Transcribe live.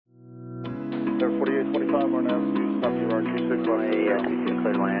5 now, stop to RQ6 26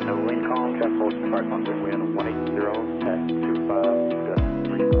 cleared land, no wind calm, traffic hold 500, wind 180, test 25, gust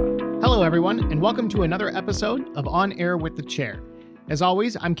 35. Hello, everyone, and welcome to another episode of On Air with the Chair. As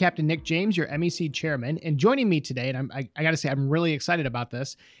always, I'm Captain Nick James, your MEC chairman, and joining me today, and I got to say I'm really excited about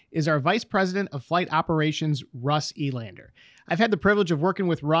this, is our Vice President of Flight Operations, Russ Elander. I've had the privilege of working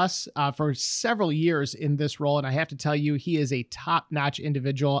with Russ for several years in this role, and I have to tell you, he is a top-notch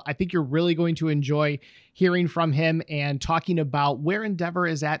individual. I think you're really going to enjoy hearing from him and talking about where Endeavor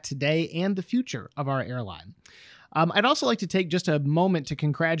is at today and the future of our airline. I'd also like to take just a moment to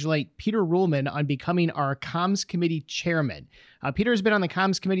congratulate Peter Ruhlman on becoming our Comms Committee Chairman. Peter has been on the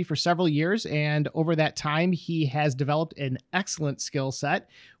Comms Committee for several years, and over that time, he has developed an excellent skill set,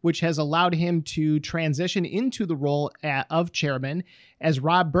 which has allowed him to transition into the role of chairman as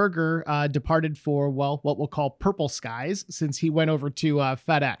Rob Berger departed for, what we'll call purple skies, since he went over to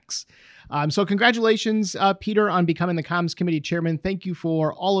FedEx. So congratulations, Peter, on becoming the Comms Committee Chairman. Thank you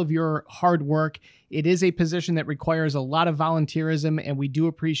for all of your hard work. It is a position that requires a lot of volunteerism, and we do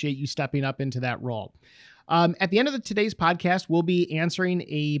appreciate you stepping up into that role. At the end of today's podcast, we'll be answering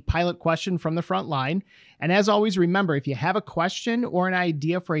a pilot question from the front line. And as always, remember, if you have a question or an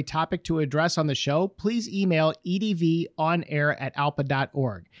idea for a topic to address on the show, please email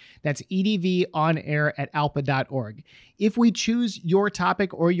edvonair@alpa.org. That's edvonair@alpa.org. If we choose your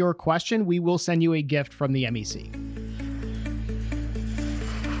topic or your question, we will send you a gift from the MEC.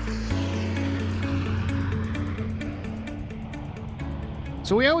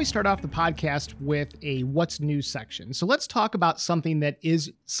 So we always start off the podcast with a what's new section. So let's talk about something that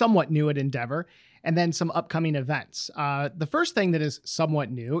is somewhat new at Endeavor and then some upcoming events. The first thing that is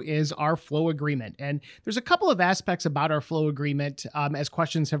somewhat new is our flow agreement. And there's a couple of aspects about our flow agreement as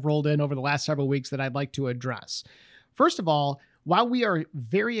questions have rolled in over the last several weeks that I'd like to address. First of all, while we are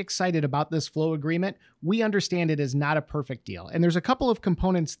very excited about this flow agreement, we understand it is not a perfect deal. And there's a couple of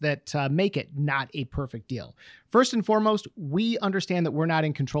components that make it not a perfect deal. First and foremost, we understand that we're not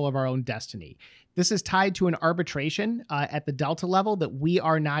in control of our own destiny. This is tied to an arbitration at the Delta level that we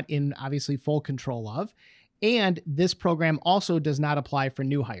are not in, obviously, full control of. And this program also does not apply for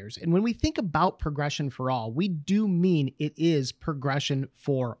new hires. And when we think about progression for all, we do mean it is progression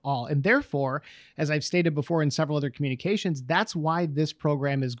for all. And therefore, as I've stated before in several other communications, that's why this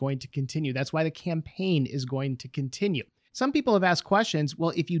program is going to continue. That's why the campaign is going to continue. Some people have asked questions,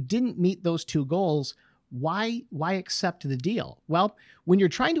 well, if you didn't meet those two goals, why accept the deal? Well, when you're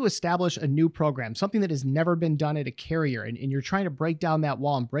trying to establish a new program, something that has never been done at a carrier, and you're trying to break down that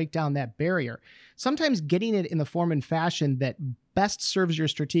wall and break down that barrier, sometimes getting it in the form and fashion that best serves your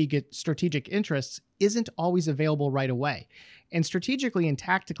strategic interests isn't always available right away. And strategically and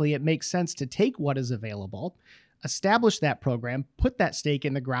tactically, it makes sense to take what is available, establish that program, put that stake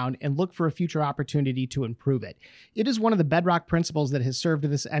in the ground, and look for a future opportunity to improve it. It is one of the bedrock principles that has served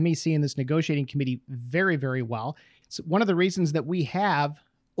this MEC and this negotiating committee very, very well. It's one of the reasons that we have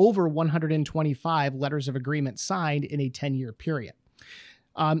over 125 letters of agreement signed in a 10-year period.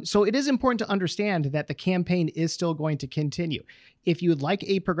 So it is important to understand that the campaign is still going to continue. If you would like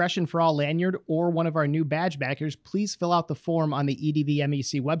a Progression for All lanyard or one of our new badge backers, please fill out the form on the EDV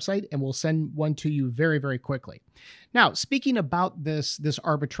MEC website and we'll send one to you very, very quickly. Now, speaking about this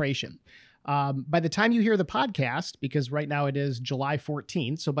arbitration, by the time you hear the podcast, because right now it is July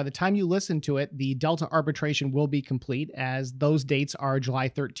 14th, so by the time you listen to it, the Delta arbitration will be complete, as those dates are July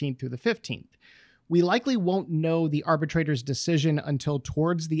 13th through the 15th. We likely won't know the arbitrator's decision until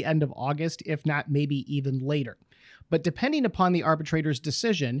towards the end of August, if not maybe even later. But depending upon the arbitrator's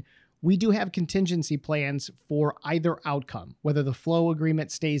decision, we do have contingency plans for either outcome, whether the flow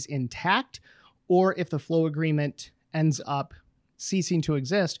agreement stays intact or if the flow agreement ends up ceasing to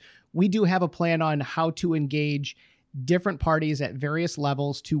exist. We do have a plan on how to engage different parties at various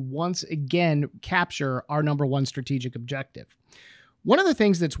levels to once again capture our number one strategic objective. One of the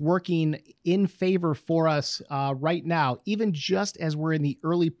things that's working in favor for us right now, even just as we're in the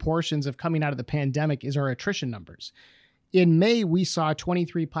early portions of coming out of the pandemic, is our attrition numbers. In May, we saw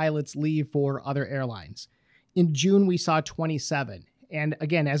 23 pilots leave for other airlines. In June, we saw 27. And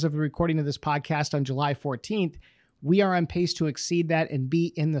again, as of the recording of this podcast on July 14th, we are on pace to exceed that and be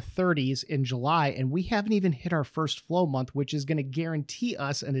in the 30s in July. And we haven't even hit our first flow month, which is going to guarantee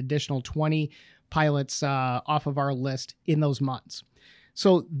us an additional 20 pilots off of our list in those months.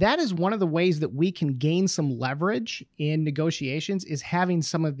 So that is one of the ways that we can gain some leverage in negotiations, is having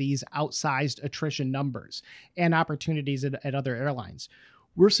some of these outsized attrition numbers and opportunities at other airlines.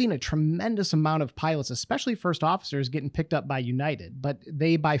 We're seeing a tremendous amount of pilots, especially first officers, getting picked up by United, but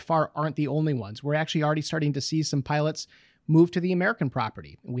they by far aren't the only ones. We're actually already starting to see some pilots move to the American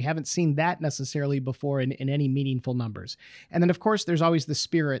property. We haven't seen that necessarily before in any meaningful numbers. And then, of course, there's always the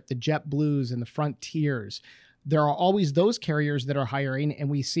Spirit, the JetBlues, and the Frontiers. There are always those carriers that are hiring, and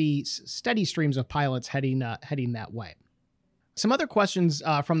we see steady streams of pilots heading that way. Some other questions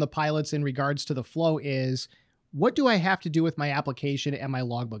from the pilots in regards to the flow is, what do I have to do with my application and my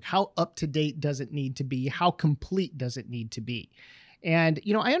logbook? How up to date does it need to be? How complete does it need to be? And,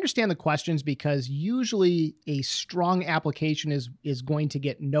 I understand the questions because usually a strong application is going to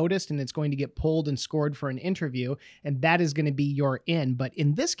get noticed and it's going to get pulled and scored for an interview, and that is going to be your in. But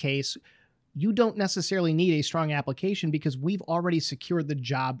in this case, you don't necessarily need a strong application because we've already secured the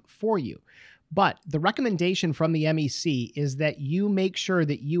job for you. But the recommendation from the MEC is that you make sure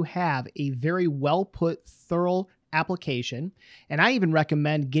that you have a very well put, thorough application. And I even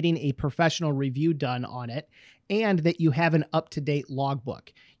recommend getting a professional review done on it, and that you have an up-to-date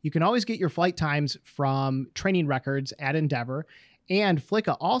logbook. You can always get your flight times from training records at Endeavor. And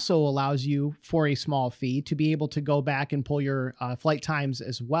Flicka also allows you, for a small fee, to be able to go back and pull your flight times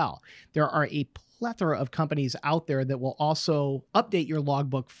as well. There are a plethora of companies out there that will also update your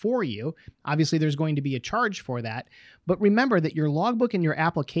logbook for you. Obviously, there's going to be a charge for that. But remember that your logbook and your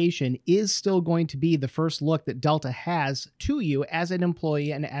application is still going to be the first look that Delta has to you as an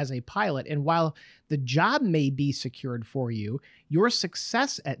employee and as a pilot. And while the job may be secured for you, your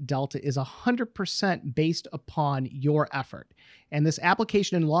success at Delta is 100% based upon your effort. And this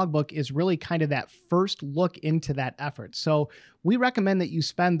application and logbook is really kind of that first look into that effort. So we recommend that you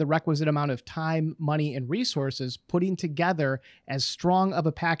spend the requisite amount of time, money, and resources putting together as strong of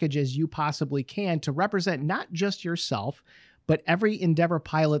a package as you possibly can to represent not just yourself, but every Endeavor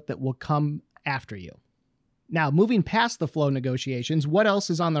pilot that will come after you. Now, moving past the flow negotiations, what else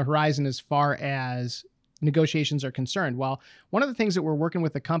is on the horizon as far as negotiations are concerned? Well, one of the things that we're working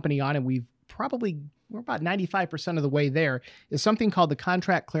with the company on, and we're about 95% of the way there, is something called the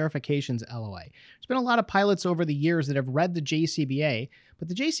Contract Clarifications LOA. There's been a lot of pilots over the years that have read the JCBA, but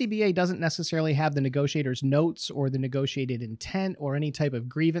the JCBA doesn't necessarily have the negotiator's notes or the negotiated intent or any type of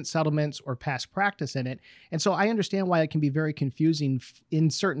grievance settlements or past practice in it. And so I understand why it can be very confusing in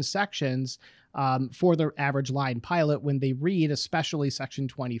certain sections for the average line pilot when they read, especially Section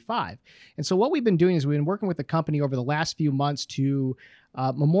 25. And so what we've been doing is we've been working with the company over the last few months to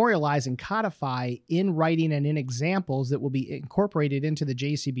memorialize and codify in writing and in examples that will be incorporated into the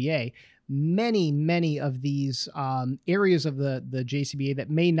JCBA many of these areas of the JCBA that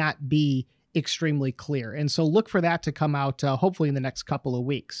may not be extremely clear. And so look for that to come out hopefully in the next couple of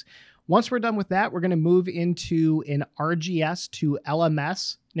weeks. Once we're done with that, we're going to move into an RGS to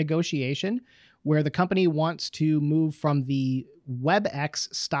LMS negotiation, where the company wants to move from the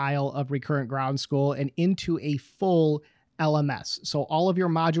WebEx style of recurrent ground school and into a full LMS. So all of your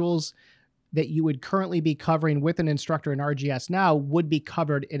modules that you would currently be covering with an instructor in RGS now would be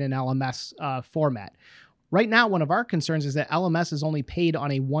covered in an LMS format. Right now, one of our concerns is that LMS is only paid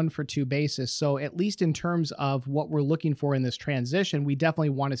on a 1-for-2 basis. So at least in terms of what we're looking for in this transition, we definitely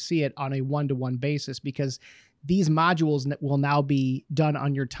want to see it on a 1-to-1 basis, because these modules will now be done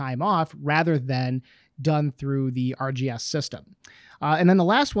on your time off rather than done through the RGS system. And then the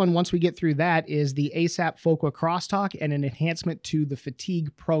last one, once we get through that, is the ASAP FOQA crosstalk and an enhancement to the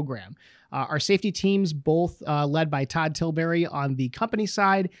fatigue program. Our safety teams, both led by Todd Tilbury on the company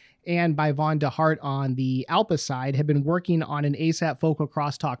side and by Vaughn DeHart on the ALPA side, have been working on an ASAP FOQA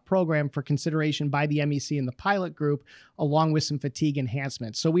crosstalk program for consideration by the MEC and the pilot group, along with some fatigue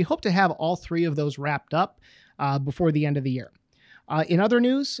enhancements. So we hope to have all three of those wrapped up before the end of the year. In other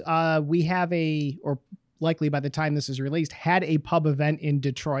news, we have likely by the time this is released, had a pub event in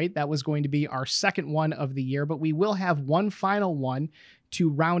Detroit. That was going to be our second one of the year, but we will have one final one to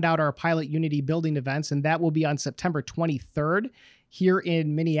round out our Pilot Unity building events, and that will be on September 23rd here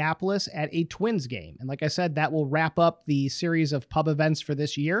in Minneapolis at a Twins game. And like I said, that will wrap up the series of pub events for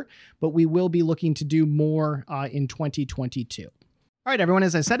this year, but we will be looking to do more in 2022. All right, everyone,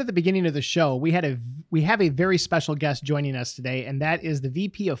 as I said at the beginning of the show, we have a very special guest joining us today, and that is the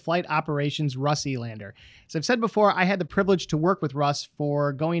VP of Flight Operations, Russ Elander. As I've said before, I had the privilege to work with Russ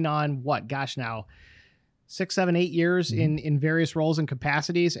for going on, 6, 7, 8 years in various roles and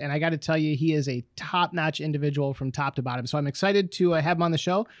capacities, and I got to tell you, he is a top-notch individual from top to bottom. So I'm excited to have him on the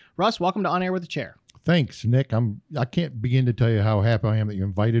show. Russ, welcome to On Air with the Chair. Thanks, Nick. I can't begin to tell you how happy I am that you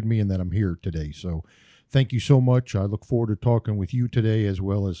invited me and that I'm here today. So thank you so much. I look forward to talking with you today, as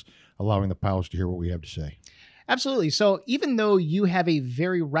well as allowing the pals to hear what we have to say. Absolutely. So even though you have a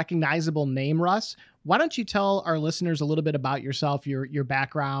very recognizable name, Russ, why don't you tell our listeners a little bit about yourself, your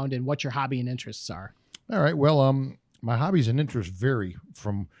background, and what your hobby and interests are? All right. Well, my hobbies and interests vary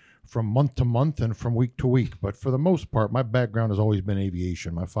from from month to month and from week to week. But for the most part, my background has always been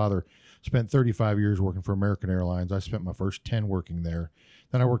aviation. My father spent 35 years working for American Airlines. I spent my first 10 working there.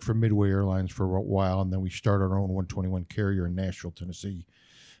 Then I worked for Midway Airlines for a while, and then we started our own 121 carrier in Nashville, Tennessee.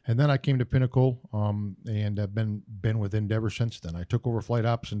 And then I came to Pinnacle, and I've been with Endeavor since then. I took over flight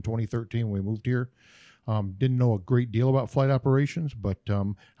ops in 2013 when we moved here. Didn't know a great deal about flight operations, but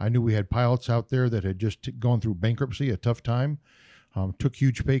I knew we had pilots out there that had just gone through bankruptcy, a tough time, took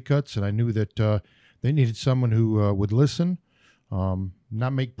huge pay cuts, and I knew that they needed someone who would listen, not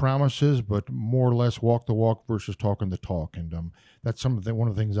make promises, but more or less walk the walk versus talking the talk. And that's one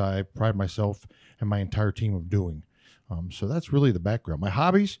of the things I pride myself and my entire team of doing. So that's really the background. My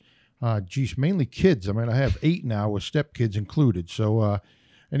hobbies, mainly kids. I mean, I have 8 now with stepkids included. So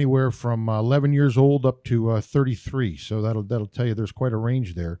anywhere from 11 years old up to 33. So that'll tell you there's quite a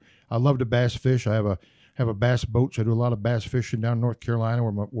range there. I love to bass fish. I have a bass boat, so I do a lot of bass fishing down in North Carolina,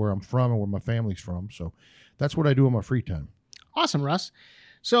 where I'm from and where my family's from. So that's what I do in my free time. Awesome, Russ.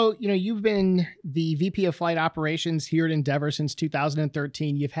 So, you've been the VP of Flight Operations here at Endeavor since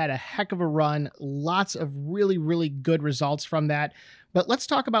 2013. You've had a heck of a run, lots of really, really good results from that. But let's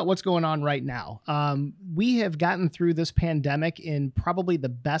talk about what's going on right now. We have gotten through this pandemic in probably the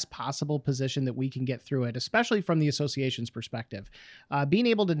best possible position that we can get through it, especially from the association's perspective. Being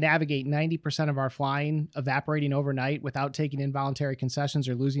able to navigate 90% of our flying evaporating overnight without taking involuntary concessions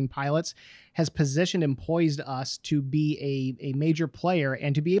or losing pilots has positioned and poised us to be a major player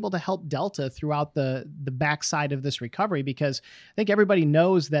and to be able to help Delta throughout the backside of this recovery, because I think everybody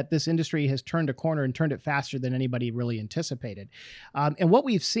knows that this industry has turned a corner and turned it faster than anybody really anticipated. And what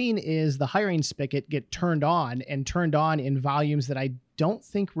we've seen is the hiring spigot get turned on in volumes that I don't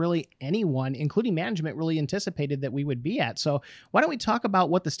think really anyone, including management, really anticipated that we would be at. So why don't we talk about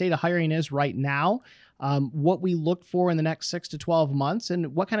what the state of hiring is right now, what we look for in the next 6 to 12 months,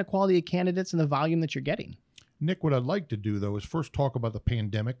 and what kind of quality of candidates and the volume that you're getting. Nick, what I'd like to do, though, is first talk about the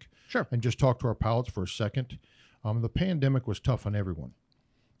pandemic. Sure. And just talk to our pilots for a second. The pandemic was tough on everyone.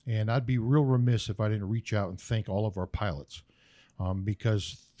 And I'd be real remiss if I didn't reach out and thank all of our pilots.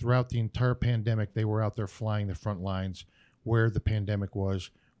 Because throughout the entire pandemic, they were out there flying the front lines where the pandemic was,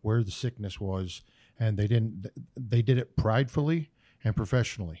 where the sickness was, and they did it pridefully and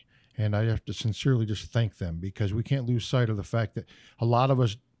professionally. And I have to sincerely just thank them, because we can't lose sight of the fact that a lot of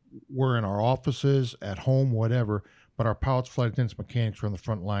us were in our offices, at home, whatever, but our pilots, flight attendants, mechanics were on the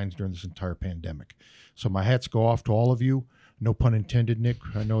front lines during this entire pandemic. So my hats go off to all of you. No pun intended, Nick.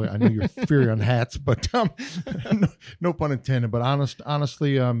 I know you're fiery on hats, but no pun intended. But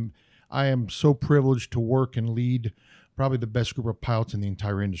honestly, I am so privileged to work and lead probably the best group of pilots in the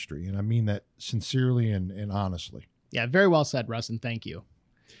entire industry, and I mean that sincerely and honestly. Yeah, very well said, Russ, and thank you.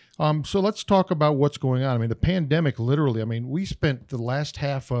 So let's talk about what's going on. I mean, the pandemic, literally. I mean, we spent the last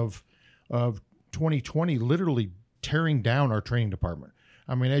half of 2020 literally tearing down our training department.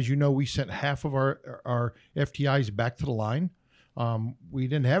 I mean, as you know, we sent half of our FTIs back to the line. We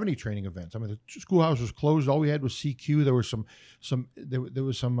didn't have any training events. I mean, the schoolhouse was closed. All we had was CQ. There was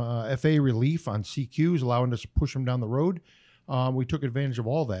some FA relief on CQs, allowing us to push them down the road. We took advantage of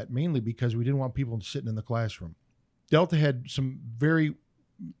all that, mainly because we didn't want people sitting in the classroom. Delta had some very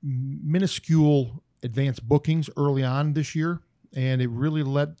minuscule advanced bookings early on this year, and it really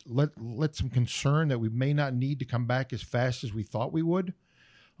let some concern that we may not need to come back as fast as we thought we would.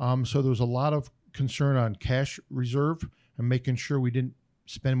 So there was a lot of concern on cash reserve and making sure we didn't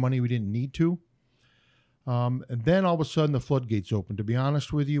spend money we didn't need to. And then all of a sudden the floodgates opened. To be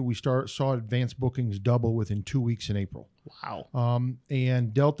honest with you, we saw advanced bookings double within 2 weeks in April. Wow.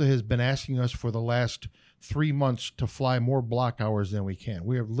 And Delta has been asking us for the last 3 months to fly more block hours than we can.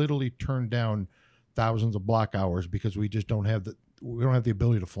 We have literally turned down thousands of block hours because we just don't have the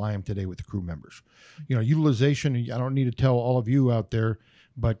ability to fly them today with the crew members. Utilization, I don't need to tell all of you out there,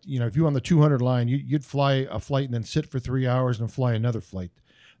 but if you're on the 200 line, you'd fly a flight and then sit for 3 hours and fly another flight.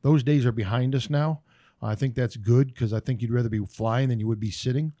 Those days are behind us now. I think that's good, because I think you'd rather be flying than you would be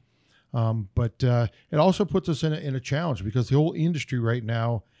sitting. But it also puts us in a challenge, because the whole industry right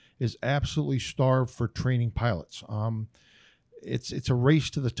now is absolutely starved for training pilots. It's a race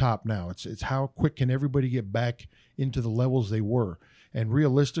to the top now. It's how quick can everybody get back into the levels they were. And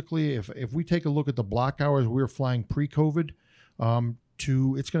realistically, if we take a look at the block hours we were flying pre-COVID,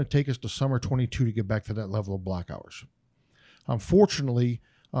 it's going to take us to summer 22 to get back to that level of block hours. Unfortunately,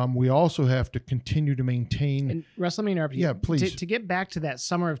 we also have to continue to maintain. And Russ, let me interrupt you. Yeah, please. To get back to that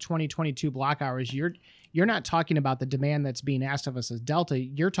summer of 2022 block hours, you're not talking about the demand that's being asked of us as Delta.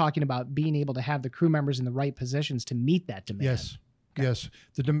 You're talking about being able to have the crew members in the right positions to meet that demand. Yes,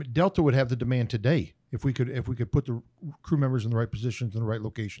 Delta would have the demand today if we could put the crew members in the right positions in the right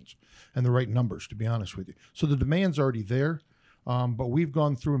locations and the right numbers. To be honest with you, so the demand's already there, but we've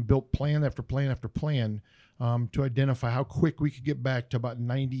gone through and built plan after plan after plan to identify how quick we could get back to about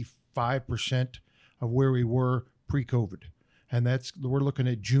 95% of where we were pre-COVID, and we're looking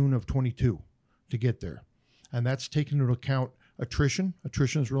at June of 22 to get there, and that's taking into account attrition.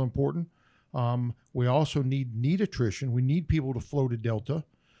 Attrition is real important. We also need attrition. We need people to flow to Delta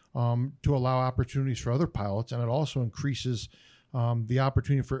to allow opportunities for other pilots, and it also increases the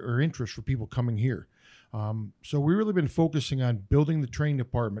opportunity or interest for people coming here. So we've really been focusing on building the training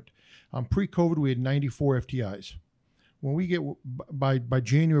department. Pre-COVID, we had 94 FTIs. When we get by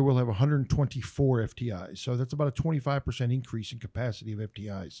January, we'll have 124 FTIs. So that's about a 25% increase in capacity of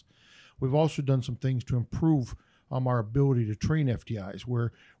FTIs. We've also done some things to improve our ability to train FTIs,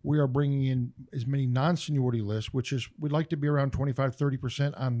 where we are bringing in as many non-seniority lists, which is we'd like to be around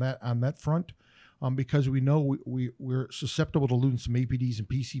 25-30% on that front, because we know we're susceptible to losing some APDs and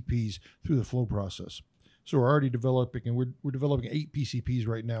PCPs through the flow process. So we're already developing, and we're developing 8 PCPs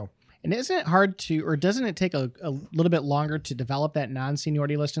right now. And isn't it hard to, or doesn't it take a little bit longer to develop that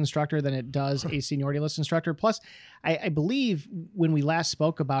non-seniority list instructor than it does a seniority list instructor? Plus, I believe when we last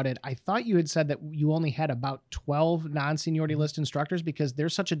spoke about it, I thought you had said that you only had about 12 non-seniority list instructors because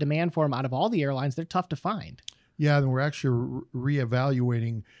there's such a demand for them out of all the airlines. They're tough to find. Yeah, and we're actually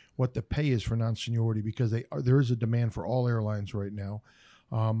reevaluating what the pay is for non-seniority because there is a demand for all airlines right now.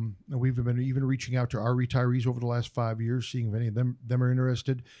 And we've been even reaching out to our retirees over the last 5 years, seeing if any of them are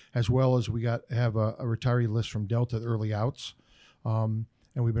interested, as well as we have a retiree list from Delta, the early outs. And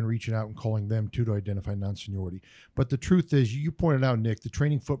we've been reaching out and calling them too to identify non-seniority. But the truth is, you pointed out, Nick, the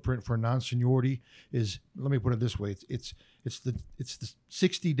training footprint for non-seniority is, let me put it this way, it's the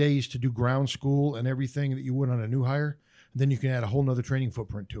 60 days to do ground school and everything that you would on a new hire. And then you can add a whole nother training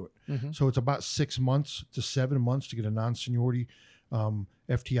footprint to it. Mm-hmm. So it's about 6 months to 7 months to get a non-seniority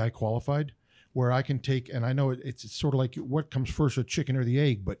FTI qualified, where I can take, and I know it's sort of like what comes first, the chicken or the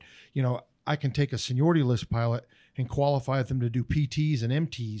egg, but I can take a seniority list pilot and qualify them to do PTs and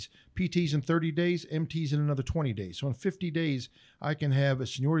MTs. PTs in 30 days, MTs in another 20 days. So in 50 days, I can have a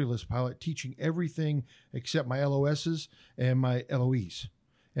seniority list pilot teaching everything except my LOSs and my LOEs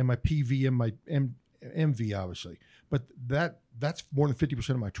and my PV and my MV, obviously. But that's more than 50%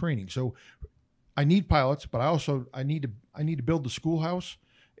 of my training. So I need pilots, but I need to build the schoolhouse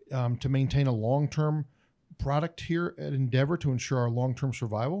to maintain a long-term product here at Endeavor to ensure our long-term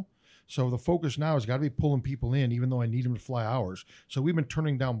survival. So the focus now has got to be pulling people in, even though I need them to fly hours. So we've been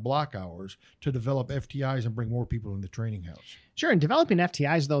turning down block hours to develop FTIs and bring more people in the training house. Sure. And developing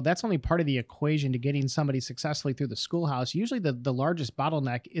FTIs, though, that's only part of the equation to getting somebody successfully through the schoolhouse. Usually the largest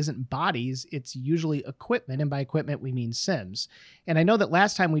bottleneck isn't bodies, it's usually equipment. And by equipment, we mean sims. And I know that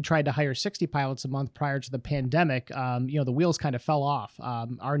last time we tried to hire 60 pilots a month prior to the pandemic, the wheels kind of fell off.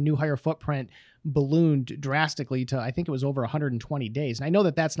 Our new hire footprint ballooned drastically to, I think it was over 120 days. And I know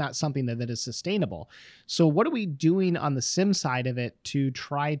that that's not something that is sustainable. So what are we doing on the sim side of it to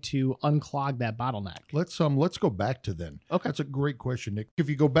try to unclog that bottleneck? Let's go back to then. Okay. That's a great question, Nick. If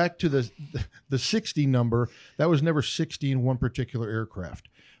you go back to the 60 number, that was never 60 in one particular aircraft.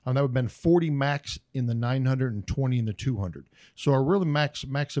 That would have been 40 max in the 900 and 20 in the 200. So our really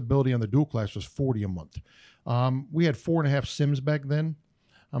max ability on the dual class was 40 a month. We had 4.5 sims back then.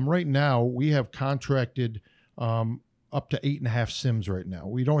 Right now, we have contracted up to 8.5 sims right now.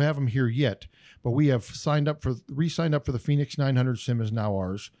 We don't have them here yet, but we have re-signed up for the Phoenix 900 sim is now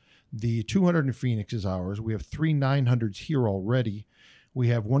ours. The 200 in Phoenix is ours. We have 3 900s here already. We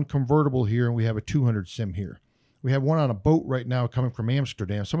have 1 convertible here, and we have a 200 sim here. We have 1 on a boat right now coming from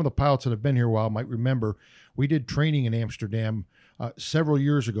Amsterdam. Some of the pilots that have been here a while might remember we did training in Amsterdam several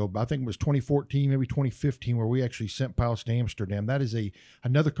years ago. I think it was 2014, maybe 2015, where we actually sent pilots to Amsterdam. That is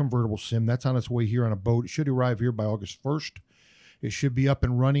another convertible sim. That's on its way here on a boat. It should arrive here by August 1st. It should be up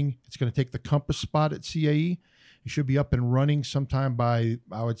and running. It's going to take the Compass spot at CAE. It should be up and running sometime by,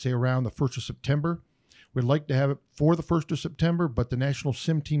 I would say, around the 1st of September. We'd like to have it for the 1st of September, but the National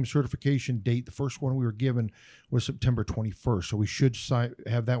Sim Team certification date, the first one we were given, was September 21st. So we should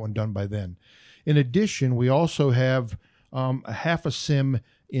have that one done by then. In addition, we also have a half a sim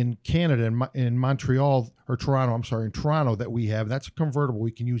in Canada, in Montreal, or Toronto, in Toronto that we have. That's a convertible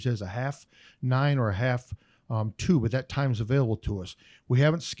we can use as a half 9 or a half 2, but that time's available to us. We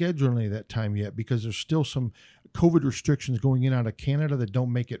haven't scheduled any of that time yet because there's still some COVID restrictions going in out of Canada that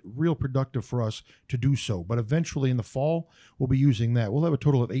don't make it real productive for us to do so. But eventually in the fall, we'll be using that. We'll have a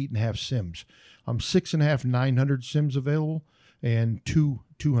total of 8.5 sims. 6.5 900 sims available and 2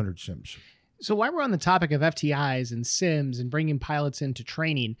 200 sims. So while we're on the topic of FTIs and sims and bringing pilots into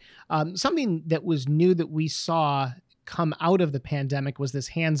training, something that was new that we saw come out of the pandemic was this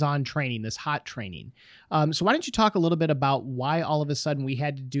hands-on training, this hot training. So why don't you talk a little bit about why all of a sudden we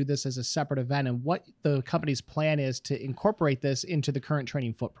had to do this as a separate event and what the company's plan is to incorporate this into the current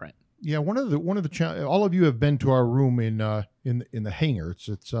training footprint? Yeah, one of the all of you have been to our room in the hangar.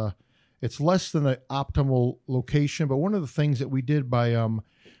 It's less than an optimal location, but one of the things that we did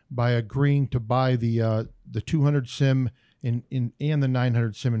by agreeing to buy the 200 sim and the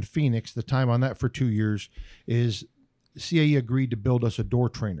 900 sim in Phoenix, the time on that for 2 years, is CAE agreed to build us a door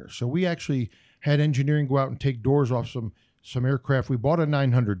trainer. So we actually had engineering go out and take doors off some aircraft. We bought a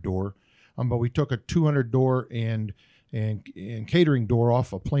 900 door, but we took a 200 door and catering door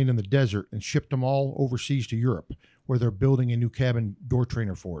off a plane in the desert and shipped them all overseas to Europe, where they're building a new cabin door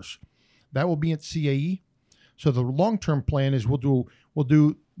trainer for us. That will be at CAE. So the long-term plan is we'll do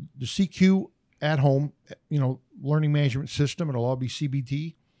the CQ at home, learning management system. It'll all be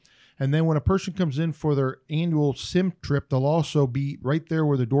CBT. And then when a person comes in for their annual sim trip, they'll also be right there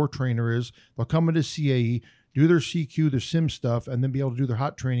where the door trainer is. They'll come into CAE, do their CQ, their sim stuff, and then be able to do their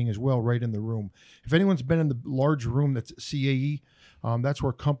hot training as well right in the room. If anyone's been in the large room that's at CAE, that's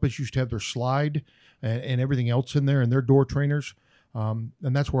where Compass used to have their slide and everything else in there and their door trainers. And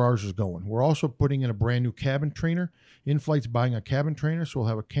that's where ours is going. We're also putting in a brand new cabin trainer. In-flight's buying a cabin trainer, so we'll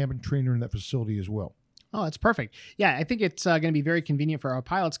have a cabin trainer in that facility as well. Oh, that's perfect. Yeah, I think it's going to be very convenient for our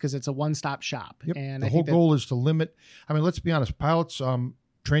pilots because it's a one-stop shop. Yep. And the whole goal is to limit. I mean, let's be honest. Pilots,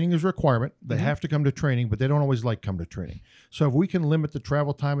 training is a requirement. They have to come to training, but they don't always like come to training. So if we can limit the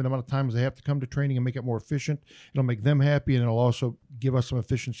travel time and the amount of times they have to come to training and make it more efficient, it'll make them happy and it'll also give us some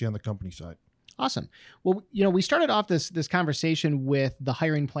efficiency on the company side. Awesome. Well, we started off this conversation with the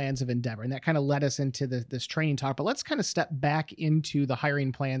hiring plans of Endeavor, and that kind of led us into this training talk. But let's kind of step back into the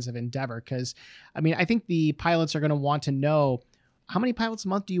hiring plans of Endeavor, because, I think the pilots are going to want to know, how many pilots a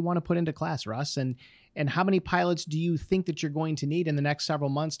month do you want to put into class, Russ? And how many pilots do you think that you're going to need in the next several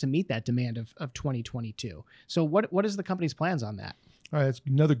months to meet that demand of 2022? So what is the company's plans on that? All right, that's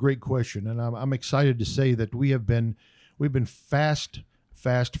another great question, and I'm excited to say that we've been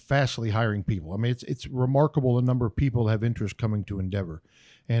fastly hiring people. I mean, it's remarkable the number of people that have interest coming to Endeavor.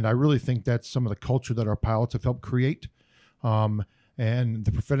 And I really think that's some of the culture that our pilots have helped create, and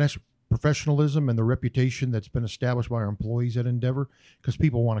the professionalism and the reputation that's been established by our employees at Endeavor, because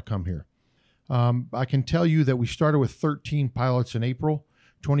people want to come here. I can tell you that we started with 13 pilots in April,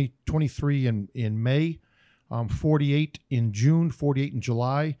 23 in May, 48 in June, 48 in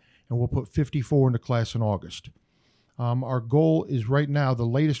July, and we'll put 54 into class in August. Our goal is right now, the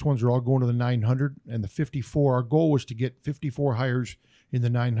latest ones are all going to the 900 and the 54. Our goal was to get 54 hires in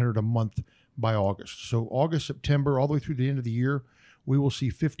the 900 a month by August. So August, September, all the way through the end of the year, we will see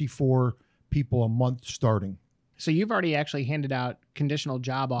 54 people a month starting. So you've already actually handed out conditional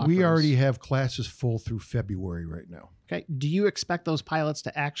job offers. We already have classes full through February right now. Okay. Do you expect those pilots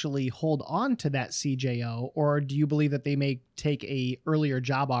to actually hold on to that CJO, or do you believe that they may take a earlier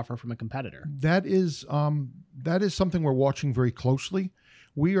job offer from a competitor? That is something we're watching very closely.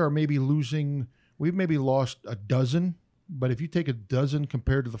 We've maybe lost a dozen, but if you take a dozen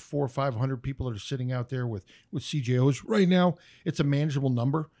compared to the 400 or 500 people that are sitting out there with CJOs right now, it's a manageable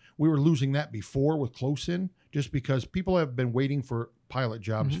number. We were losing that before with close in, just because people have been waiting for pilot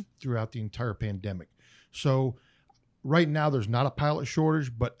jobs throughout the entire pandemic. So right now there's not a pilot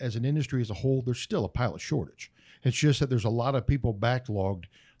shortage, but as an industry as a whole, there's still a pilot shortage. It's just that there's a lot of people backlogged,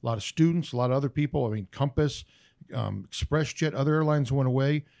 a lot of students, a lot of other people. I mean, Compass, ExpressJet, other airlines went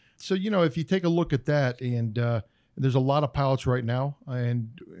away. So, if you take a look at that, and there's a lot of pilots right now, and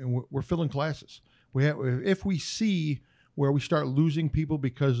we're filling classes. If we see where we start losing people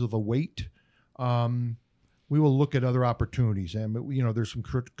because of the wait, we will look at other opportunities. And, there's some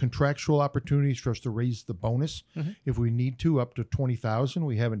contractual opportunities for us to raise the bonus if we need to, up to $20,000.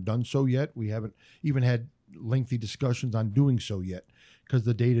 We haven't done so yet. We haven't even had lengthy discussions on doing so yet, because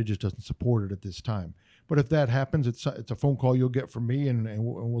the data just doesn't support it at this time. But if that happens, it's a phone call you'll get from me, and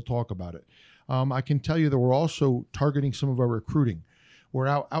we'll talk about it. I can tell you that we're also targeting some of our recruiting. We're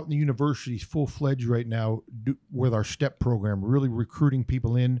out in the universities full-fledged right now with our STEP program, really recruiting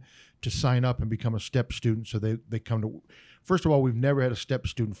people in to sign up and become a STEP student. So they come to. First of all, we've never had a STEP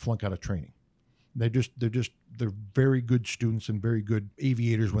student flunk out of training. They're just they're very good students and very good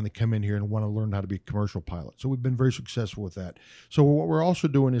aviators when they come in here and want to learn how to be a commercial pilot. So we've been very successful with that. So what we're also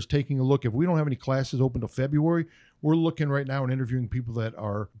doing is taking a look. If we don't have any classes open till February, we're looking right now and interviewing people that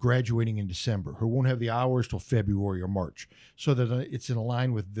are graduating in December who won't have the hours till February or March, so that it's in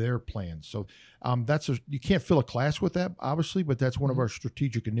line with their plans. So you can't fill a class with that, obviously, but that's one of our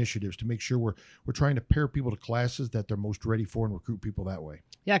strategic initiatives to make sure we're trying to pair people to classes that they're most ready for and recruit people that way.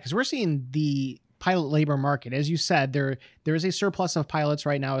 Yeah, because we're seeing the pilot labor market. As you said, there is a surplus of pilots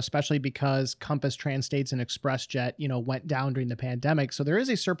right now, especially because Compass, Transstates, and ExpressJet, went down during the pandemic. So there is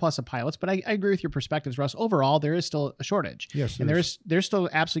a surplus of pilots, but I agree with your perspectives, Russ. Overall, there is still a shortage. Yes, and there's still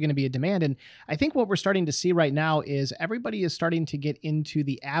absolutely going to be a demand. And I think what we're starting to see right now is everybody is starting to get into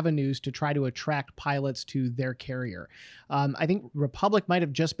the avenues to try to attract pilots to their carrier. I think Republic might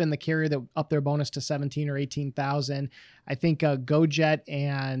have just been the carrier that upped their bonus to 17 or 18,000. I think GoJet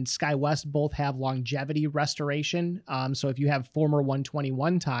and SkyWest both have longevity restoration. So if you have former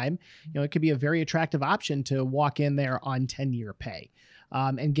 121 time, it could be a very attractive option to walk in there on 10-year pay.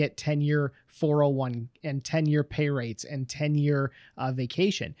 And get 10-year 401 and 10-year pay rates and 10-year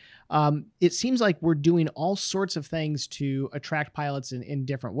vacation. It seems like we're doing all sorts of things to attract pilots in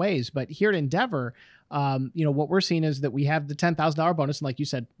different ways. But here at Endeavor, what we're seeing is that we have the $10,000 bonus. And like you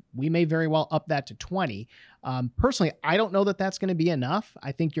said, we may very well up that to 20. Personally, I don't know that that's going to be enough.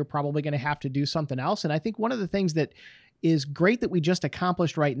 I think you're probably going to have to do something else. And I think one of the things that is great that we just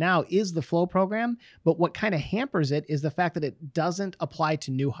accomplished right now is the flow program, but what kind of hampers it is the fact that it doesn't apply to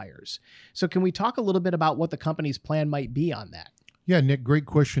new hires. So can we talk a little bit about what the company's plan might be on that? Yeah, Nick, great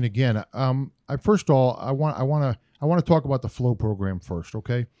question again. First of all, I want to talk about the flow program first,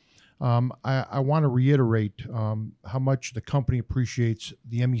 okay? I want to reiterate how much the company appreciates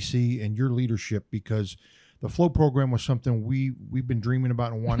the MEC and your leadership, because the flow program was something we've been dreaming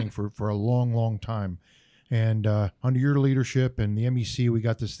about and wanting for a long, long time. And under your leadership and the MEC, we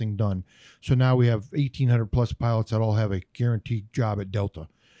got this thing done. So now we have 1,800 plus pilots that all have a guaranteed job at Delta.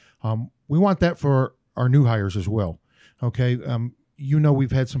 We want that for our new hires as well. Okay.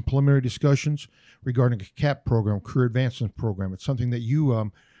 We've had some preliminary discussions regarding a CAP program, Career Advancement Program. It's something that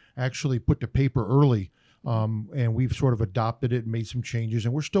you actually put to paper early, and we've sort of adopted it and made some changes,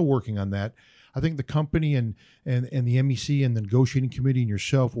 and we're still working on that. I think the company and the MEC and the negotiating committee and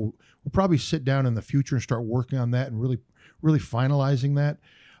yourself will probably sit down in the future and start working on that and really finalizing that.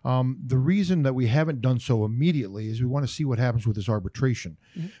 The reason that we haven't done so immediately is we want to see what happens with this arbitration,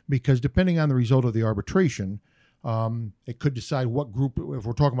 because depending on the result of the arbitration, it could decide what group, if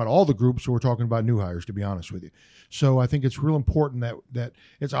we're talking about all the groups, or we're talking about new hires, to be honest with you. So I think it's real important that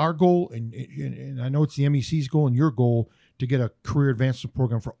it's our goal, and I know it's the MEC's goal and your goal, to get a career advancement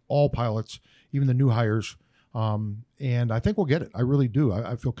program for all pilots, even the new hires. And I think we'll get it. I really do.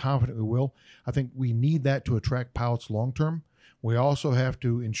 I feel confident we will. I think we need that to attract pilots long term. We also have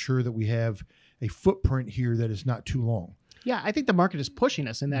to ensure that we have a footprint here that is not too long. Yeah, I think the market is pushing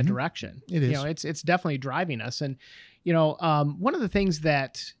us in that direction. It is. It's definitely driving us. And, one of the things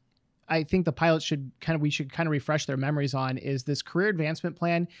that I think the pilots should refresh their memories on is this career advancement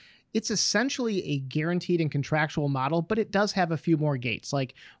plan. It's essentially a guaranteed and contractual model, but it does have a few more gates.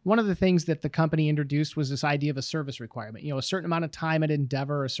 Like, one of the things that the company introduced was this idea of a service requirement, a certain amount of time at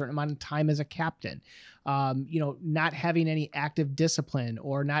Endeavor, a certain amount of time as a captain, not having any active discipline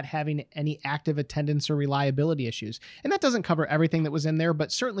or not having any active attendance or reliability issues. And that doesn't cover everything that was in there,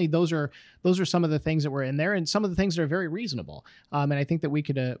 but certainly those are some of the things that were in there, and some of the things that are very reasonable. And I think that we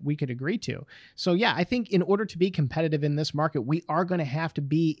could agree to. So yeah, I think in order to be competitive in this market, we are going to have to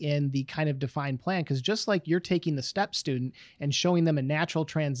be in the kind of defined plan, because just like you're taking the STEP student and showing them a natural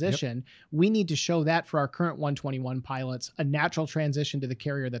transition, we need to show that for our current 121 pilots, a natural transition to the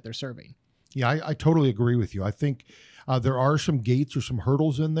carrier that they're serving. Yeah, I totally agree with you. I think there are some gates or some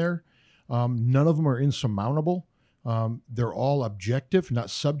hurdles in there. None of them are insurmountable. They're all objective,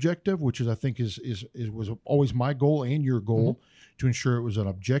 not subjective, which I think was always my goal and your goal, to ensure it was an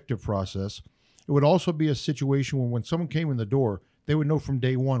objective process. It would also be a situation when someone came in the door, they would know from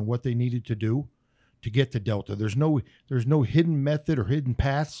day one what they needed to do to get to Delta. There's no hidden method or hidden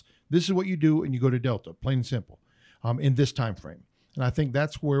paths. This is what you do, and you go to Delta, plain and simple, in this time frame. And I think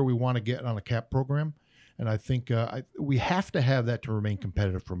that's where we want to get on a CAP program. And I think we have to have that to remain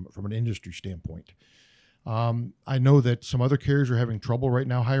competitive from an industry standpoint. I know that some other carriers are having trouble right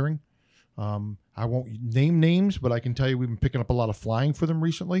now hiring. I won't name names, but I can tell you we've been picking up a lot of flying for them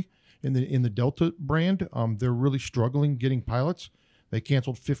recently in the Delta brand. They're really struggling getting pilots. They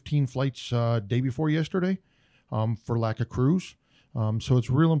canceled 15 flights day before yesterday for lack of crews. So it's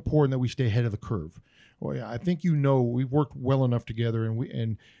real important that we stay ahead of the curve. Well, yeah, I think we've worked well enough together,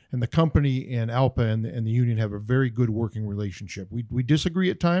 and the company and ALPA and the union have a very good working relationship. We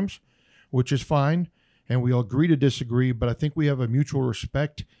disagree at times, which is fine, and we all agree to disagree. But I think we have a mutual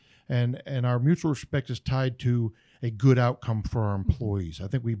respect, and our mutual respect is tied to a good outcome for our employees. I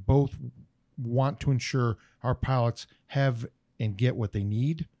think we both want to ensure our pilots have and get what they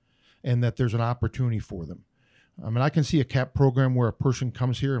need, and that there's an opportunity for them. I mean, I can see a CAP program where a person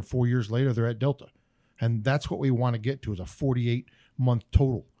comes here and 4 years later they're at Delta. And that's what we want to get to, is a 48-month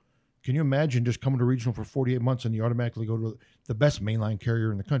total. Can you imagine just coming to regional for 48 months and you automatically go to the best mainline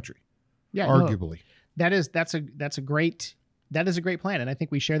carrier in the country? Yeah, arguably. No, that's a great plan, and I think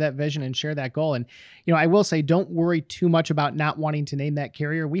we share that vision and share that goal. And I will say, don't worry too much about not wanting to name that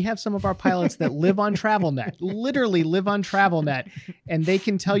carrier. We have some of our pilots that live on TravelNet, literally live on TravelNet, and they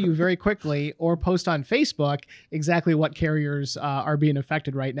can tell you very quickly or post on Facebook exactly what carriers are being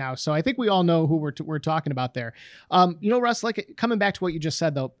affected right now. So I think we all know who we're talking about there. Russ, like coming back to what you just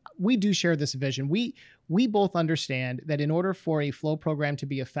said though, we do share this vision. We both understand that in order for a flow program to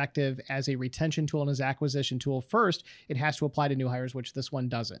be effective as a retention tool and as acquisition tool, first, it has to apply to new hires, which this one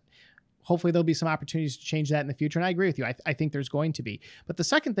doesn't. Hopefully there'll be some opportunities to change that in the future. And I agree with you. I think there's going to be. But the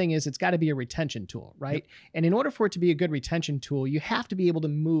second thing is it's got to be a retention tool, right? Yep. And in order for it to be a good retention tool, you have to be able to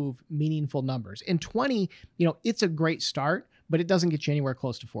move meaningful numbers. In 20, it's a great start, but it doesn't get you anywhere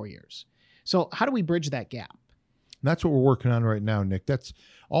close to 4 years. So how do we bridge that gap? And that's what we're working on right now, Nick. That's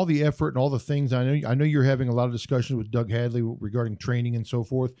all the effort and all the things. I know you're having a lot of discussions with Doug Hadley regarding training and so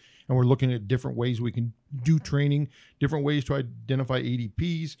forth, and we're looking at different ways we can do training, different ways to identify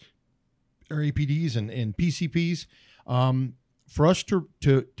ADPs or APDs and PCPs. For us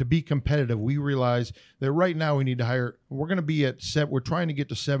to be competitive, we realize that right now we need to hire. We're going to be we're trying to get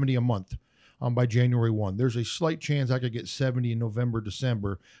to 70 a month. By January 1. There's a slight chance I could get 70 in November,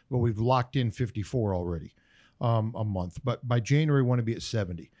 December, but we've locked in 54 already. A month, but by January, we want to be at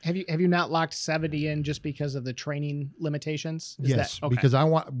 70. Have you not locked 70 in just because of the training limitations? Yes, because I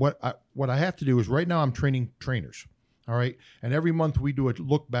want what I have to do is right now I'm training trainers. All right, and every month we do a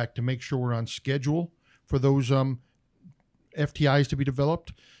look back to make sure we're on schedule for those FTIs to be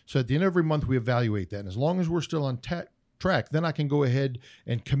developed. So at the end of every month we evaluate that, and as long as we're still on track, then I can go ahead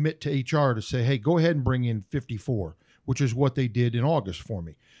and commit to HR to say, hey, go ahead and bring in 54, which is what they did in August for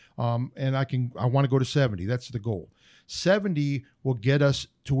me. And I want to go to 70. That's the goal. 70 will get us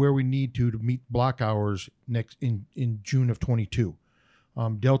to where we need to meet block hours next in June of 22.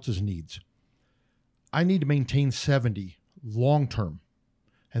 Delta's needs. I need to maintain 70 long term,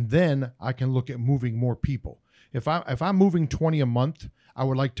 and then I can look at moving more people. If I'm moving 20 a month, I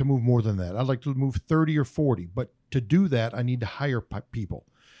would like to move more than that. I'd like to move 30 or 40, but to do that, I need to hire people.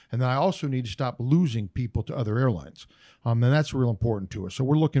 And then I also need to stop losing people to other airlines. And that's real important to us. So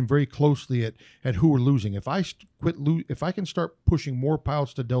we're looking very closely at who we're losing. If I can start pushing more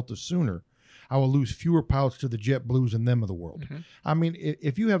pilots to Delta sooner, I will lose fewer pilots to the JetBlues and them of the world. Mm-hmm. I mean,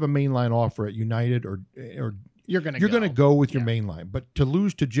 if you have a mainline offer at United or you're going to go with your mainline, but to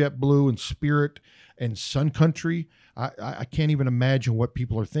lose to JetBlue and Spirit and Sun Country, I can't even imagine what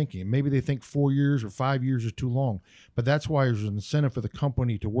people are thinking. Maybe they think 4 years or 5 years is too long, but that's why there's an incentive for the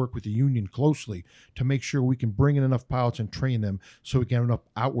company to work with the union closely to make sure we can bring in enough pilots and train them so we can have enough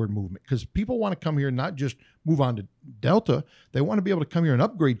outward movement. Because people want to come here, not just move on to Delta, they want to be able to come here and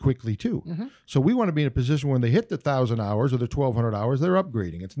upgrade quickly too. Mm-hmm. So we want to be in a position when they hit the 1,000 hours or the 1,200 hours, they're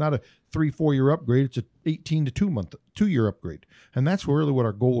upgrading. It's not a 3-4 year upgrade, it's a 18 to 2 year upgrade. And that's really what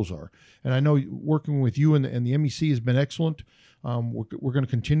our goals are. And I know working with you and the MEC has been excellent. We're going to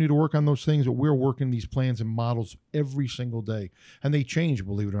continue to work on those things, but we're working these plans and models every single day. And they change,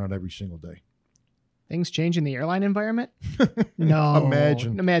 believe it or not, every single day. Things change in the airline environment? No.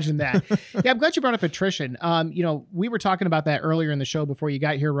 Imagine that. Yeah, I'm glad you brought up attrition. We were talking about that earlier in the show before you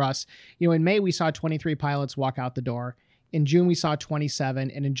got here, Russ. In May, we saw 23 pilots walk out the door. In June, we saw 27.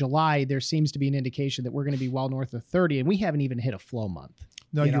 And in July, there seems to be an indication that we're going to be well north of 30. And we haven't even hit a flow month.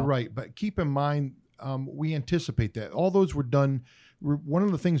 No, you're right. But keep in mind, we anticipate that. All those were done. One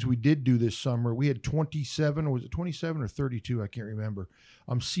of the things we did do this summer, we had 27, or was it 27 or 32? I can't remember.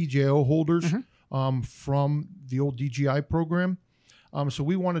 CJO holders. Mm-hmm. From the old DGI program. So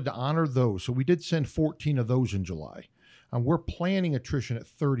we wanted to honor those. So we did send 14 of those in July. We're planning attrition at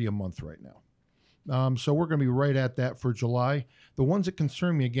 30 a month right now. So we're going to be right at that for July. The ones that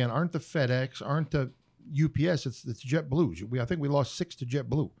concern me, again, aren't the FedEx, aren't the UPS, it's JetBlue. I think we lost 6 to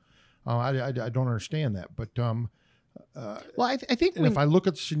JetBlue. I don't understand that. But I think if I look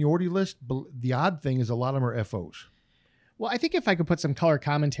at the seniority list, the odd thing is a lot of them are FOs. Well, I think if I could put some color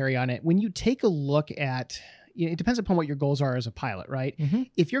commentary on it, when you take a look at, it depends upon what your goals are as a pilot, right? Mhm.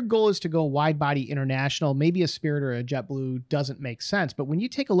 If your goal is to go wide body international, maybe a Spirit or a JetBlue doesn't make sense. But when you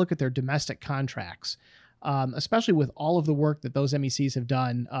take a look at their domestic contracts, especially with all of the work that those MECs have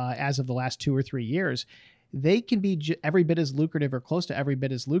done as of the last 2 or 3 years, they can be every bit as lucrative or close to every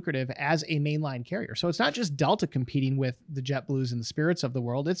bit as lucrative as a mainline carrier. So it's not just Delta competing with the JetBlues and the Spirits of the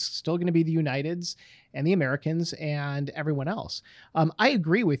world. It's still going to be the Uniteds and the Americans and everyone else. I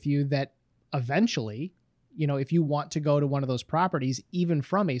agree with you that eventually, if you want to go to one of those properties, even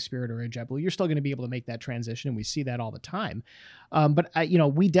from a Spirit or a JetBlue, you're still going to be able to make that transition. And we see that all the time. But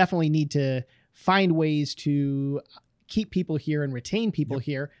we definitely need to find ways to keep people here and retain people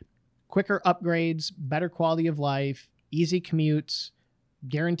here. Quicker upgrades, better quality of life, easy commutes,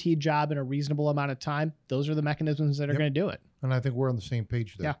 guaranteed job in a reasonable amount of time. Those are the mechanisms that are going to do it. And I think we're on the same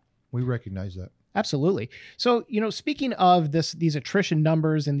page there. Yeah. We recognize that. Absolutely. So, speaking of these attrition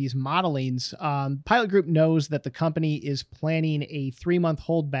numbers and these modelings, Pilot Group knows that the company is planning a 3-month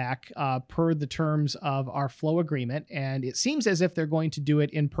holdback per the terms of our flow agreement. And it seems as if they're going to do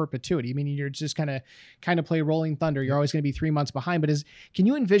it in perpetuity. I mean, you're just kind of play rolling thunder. You're always going to be 3 months behind. But can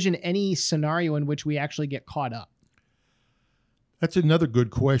you envision any scenario in which we actually get caught up? That's another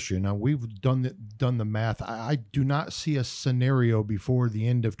good question. Now, we've done the math. I do not see a scenario before the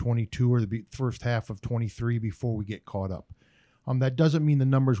end of 22 or the first half of 23 before we get caught up. That doesn't mean the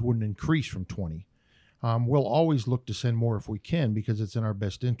numbers wouldn't increase from 20. We'll always look to send more if we can because it's in our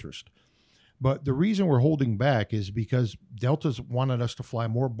best interest. But the reason we're holding back is because Delta's wanted us to fly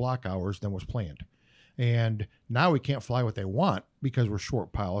more block hours than was planned. And now we can't fly what they want because we're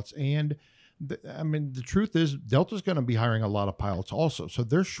short pilots. And the truth is Delta's going to be hiring a lot of pilots also. So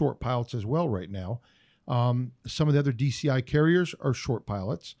they're short pilots as well right now. Some of the other DCI carriers are short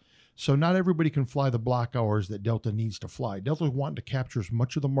pilots. So not everybody can fly the block hours that Delta needs to fly. Delta's wanting to capture as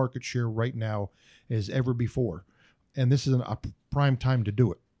much of the market share right now as ever before. And this is a prime time to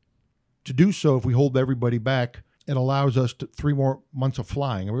do it. To do so, if we hold everybody back, it allows us 3 more months of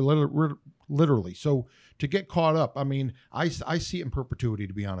flying. And we're literally. So to get caught up, I see it in perpetuity,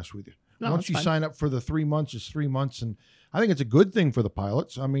 to be honest with you. No, Once you sign up for the 3 months, it's 3 months. And I think it's a good thing for the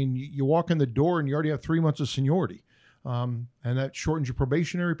pilots. You walk in the door and you already have 3 months of seniority. And that shortens your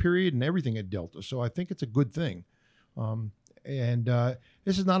probationary period and everything at Delta. So I think it's a good thing.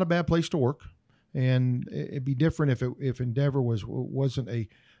 This is not a bad place to work. And it'd be different if Endeavor wasn't a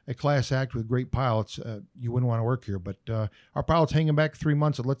class act with great pilots. You wouldn't want to work here. But our pilots hanging back 3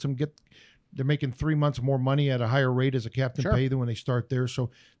 months, it lets them they're making 3 months more money at a higher rate as a captain pay than when they start there.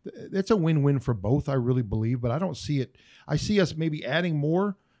 So it's a win-win for both, I really believe. But I don't see it. I see us maybe adding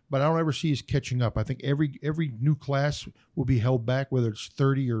more, but I don't ever see us catching up. I think every new class will be held back, whether it's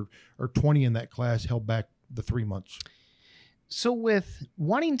 30 or 20 in that class, held back the 3 months. So with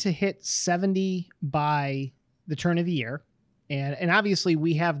wanting to hit 70 by the turn of the year, and obviously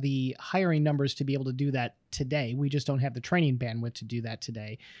we have the hiring numbers to be able to do that today. We just don't have the training bandwidth to do that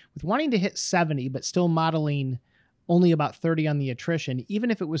today. With wanting to hit 70, but still modeling only about 30 on the attrition,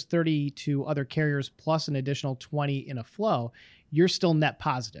 even if it was 30 to other carriers plus an additional 20 in a flow, you're still net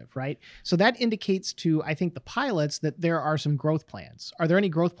positive, right? So that indicates to, I think, the pilots that there are some growth plans. Are there any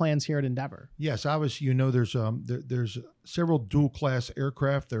growth plans here at Endeavor? Yes, obviously, there's several dual class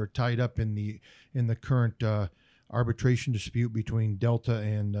aircraft that are tied up in the current arbitration dispute between Delta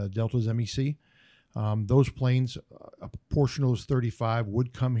and Delta's MEC. Those planes, a portion of those 35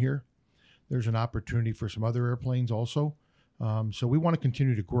 would come here. There's an opportunity for some other airplanes also. So we want to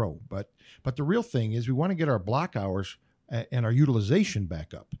continue to grow. But the real thing is we want to get our block hours and our utilization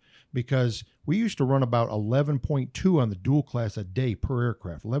back up, because we used to run about 11.2 on the dual class a day per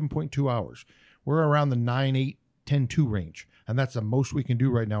aircraft, 11.2 hours. We're around the 9, 8, 10, 2 range. And that's the most we can do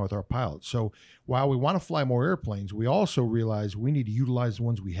right now with our pilots. So while we want to fly more airplanes, we also realize we need to utilize the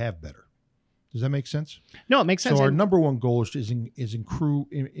ones we have better. Does that make sense? No, it makes sense. So our number one goal is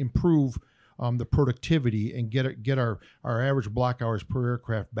improve the productivity and get our average block hours per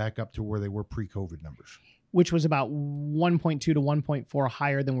aircraft back up to where they were pre-COVID numbers, which was about 1.2 to 1.4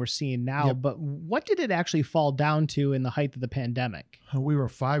 higher than we're seeing now. Yep. But what did it actually fall down to in the height of the pandemic? We were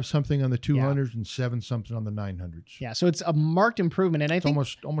 5-something on the 200s and 7-something on the 900s. Yeah, so it's a marked improvement. And I think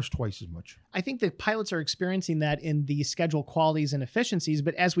almost twice as much. I think the pilots are experiencing that in the schedule qualities and efficiencies.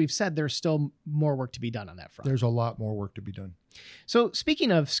 But as we've said, there's still more work to be done on that front. There's a lot more work to be done. So speaking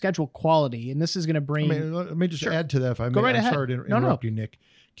of schedule quality, and this is going to bring... let me just add to that, if I may. Go right ahead. I'm sorry to interrupt you, Nick.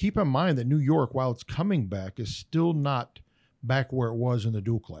 Keep in mind that New York, while it's coming back, is still not back where it was in the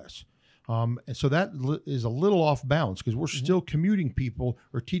dual class. And so that is a little off balance, because we're still commuting people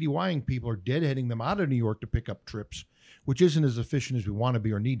or TDYing people or deadheading them out of New York to pick up trips, which isn't as efficient as we want to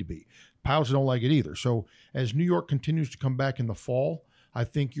be or need to be. Pilots don't like it either. So as New York continues to come back in the fall, I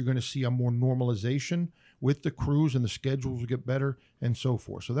think you're going to see a more normalization with the crews, and the schedules will get better and so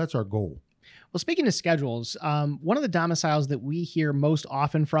forth. So that's our goal. Well, speaking of schedules, one of the domiciles that we hear most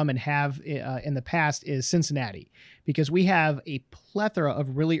often from and have in the past is Cincinnati, because we have a plethora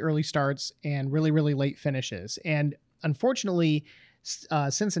of really early starts and really, really late finishes. And unfortunately,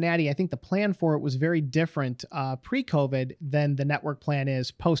 Cincinnati, I think the plan for it was very different pre-COVID than the network plan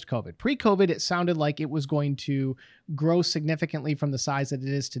is post-COVID. Pre-COVID, it sounded like it was going to grow significantly from the size that it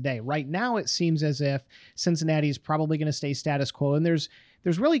is today. Right now, it seems as if Cincinnati is probably going to stay status quo, and there's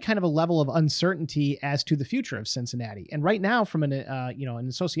really kind of a level of uncertainty as to the future of Cincinnati. And right now, from an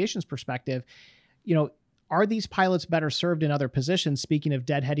association's perspective, are these pilots better served in other positions, speaking of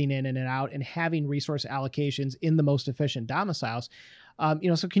deadheading in and out and having resource allocations in the most efficient domiciles?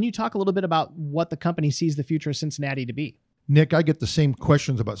 So can you talk a little bit about what the company sees the future of Cincinnati to be? Nick, I get the same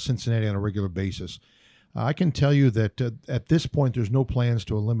questions about Cincinnati on a regular basis. I can tell you that at this point, there's no plans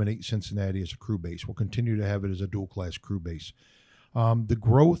to eliminate Cincinnati as a crew base. We'll continue to have it as a dual-class crew base. The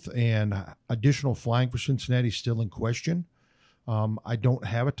growth and additional flying for Cincinnati is still in question. I don't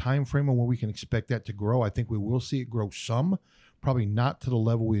have a time frame on when we can expect that to grow. I think we will see it grow some, probably not to the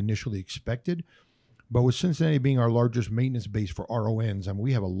level we initially expected. But with Cincinnati being our largest maintenance base for RONs,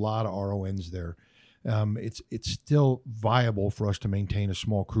 we have a lot of RONs there. It's still viable for us to maintain a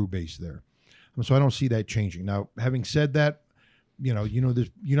small crew base there. So I don't see that changing. Now, having said that,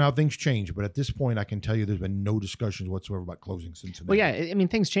 how things change, but at this point, I can tell you there's been no discussions whatsoever about closing Cincinnati. Well, yeah,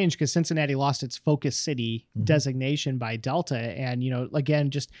 things changed because Cincinnati lost its focus city designation by Delta, and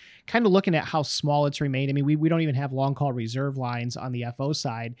again, just kind of looking at how small it's remained. We don't even have long haul reserve lines on the FO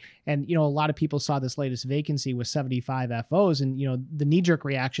side, and a lot of people saw this latest vacancy with 75 FOs, and the knee jerk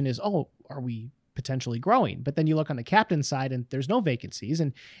reaction is, oh, are we potentially growing? But then you look on the captain side and there's no vacancies.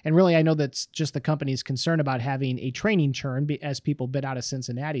 And really, I know that's just the company's concern about having a training churn as people bid out of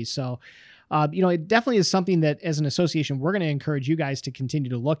Cincinnati. So, it definitely is something that as an association, we're going to encourage you guys to continue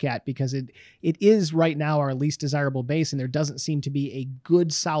to look at, because it is right now our least desirable base. And there doesn't seem to be a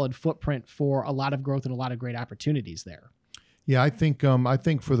good, solid footprint for a lot of growth and a lot of great opportunities there. Yeah, I think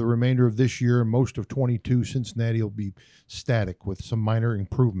for the remainder of this year and most of 22, Cincinnati will be static with some minor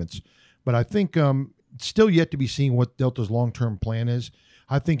improvements. But I think still yet to be seen what Delta's long-term plan is.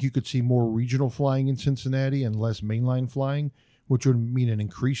 I think you could see more regional flying in Cincinnati and less mainline flying, which would mean an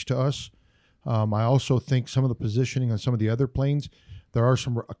increase to us. I also think some of the positioning on some of the other planes, there are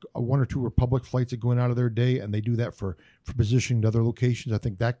some one or two Republic flights that go in out of their day, and they do that for positioning to other locations. I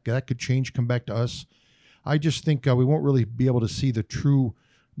think that could change, come back to us. I just think we won't really be able to see the true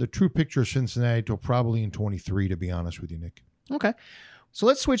picture of Cincinnati until probably in 23, to be honest with you, Nick. Okay. So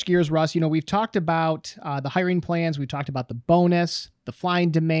let's switch gears, Russ. We've talked about the hiring plans. We've talked about the bonus, the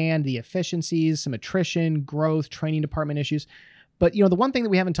flying demand, the efficiencies, some attrition, growth, training department issues. But, the one thing that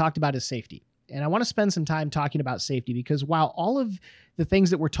we haven't talked about is safety. And I want to spend some time talking about safety, because while all of the things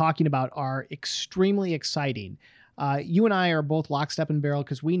that we're talking about are extremely exciting, you and I are both lockstep and barrel,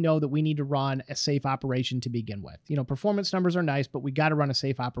 because we know that we need to run a safe operation to begin with. Performance numbers are nice, but we got to run a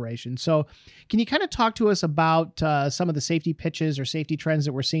safe operation. So can you kind of talk to us about some of the safety pitches or safety trends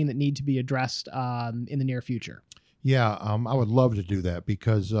that we're seeing that need to be addressed in the near future? Yeah, I would love to do that,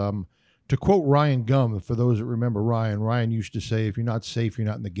 because to quote Ryan Gum, for those that remember Ryan used to say, if you're not safe, you're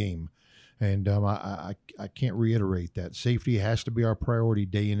not in the game. And I can't reiterate that. Safety has to be our priority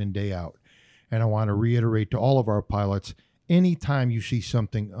day in and day out. And I want to reiterate to all of our pilots, anytime you see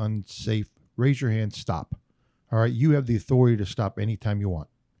something unsafe, raise your hand, stop. All right, you have the authority to stop anytime you want.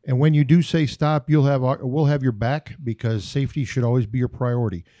 And when you do say stop, we'll have your back, because safety should always be your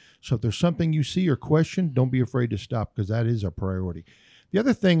priority. So if there's something you see or question, don't be afraid to stop, because that is our priority. The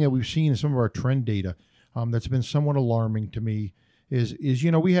other thing that we've seen in some of our trend data that's been somewhat alarming to me is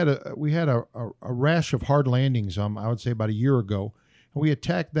we had a rash of hard landings I would say about a year ago, and we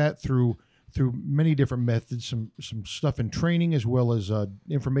attacked that through many different methods, some stuff in training, as well as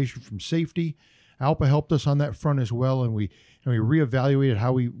information from safety. ALPA helped us on that front as well, and we reevaluated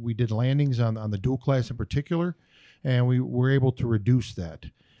how we did landings on the dual class in particular, and we were able to reduce that.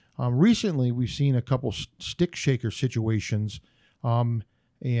 Recently, we've seen a couple stick shaker situations, and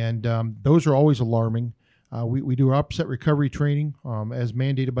those are always alarming. We do upset recovery training as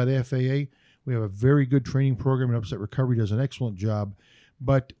mandated by the FAA. We have a very good training program, and upset recovery does an excellent job.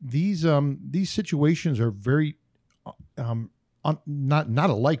 But these situations are very not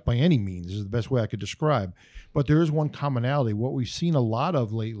alike by any means, is the best way I could describe. But there is one commonality. What we've seen a lot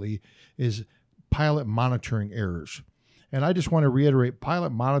of lately is pilot monitoring errors. And I just want to reiterate,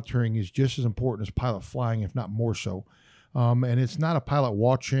 pilot monitoring is just as important as pilot flying, if not more so. And it's not a pilot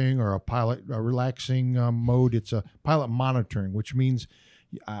watching or a pilot relaxing mode. It's a pilot monitoring, which means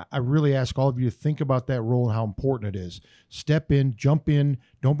I really ask all of you to think about that role and how important it is. Step in, jump in.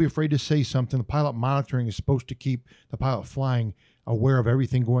 Don't be afraid to say something. The pilot monitoring is supposed to keep the pilot flying aware of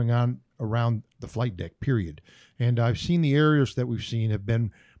everything going on around the flight deck, period. And I've seen the areas that we've seen have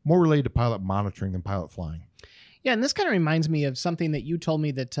been more related to pilot monitoring than pilot flying. Yeah, and this kind of reminds me of something that you told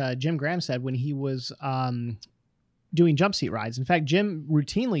me that Jim Graham said when he was doing jump seat rides. In fact, Jim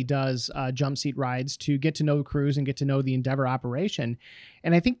routinely does jump seat rides to get to know crews and get to know the Endeavor operation.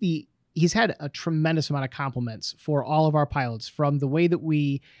 And I think he's had a tremendous amount of compliments for all of our pilots, from the way that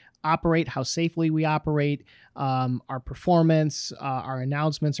we operate, how safely we operate, our performance, our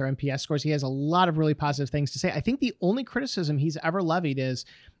announcements, our NPS scores. He has a lot of really positive things to say. I think the only criticism he's ever levied is,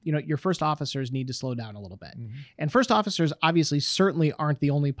 your first officers need to slow down a little bit. Mm-hmm. And first officers obviously certainly aren't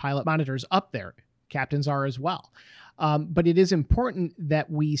the only pilot monitors up there. Captains are as well. But it is important that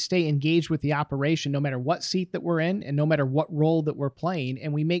we stay engaged with the operation no matter what seat that we're in and no matter what role that we're playing,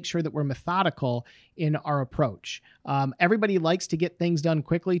 and we make sure that we're methodical in our approach. Everybody likes to get things done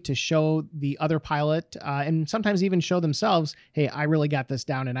quickly to show the other pilot and sometimes even show themselves, hey, I really got this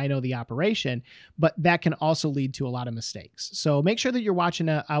down and I know the operation, but that can also lead to a lot of mistakes. So make sure that you're watching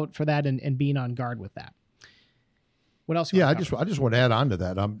out for that and being on guard with that. What else? I just want to add on to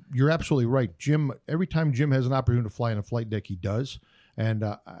that. You're absolutely right, Jim. Every time Jim has an opportunity to fly in a flight deck, he does, and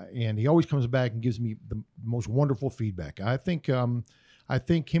he always comes back and gives me the most wonderful feedback. I think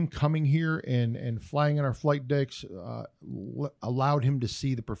him coming here and flying in our flight decks allowed him to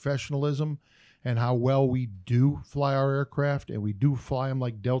see the professionalism and how well we do fly our aircraft, and we do fly them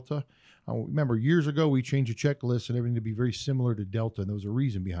like Delta. Remember, years ago we changed the checklist and everything to be very similar to Delta, and there was a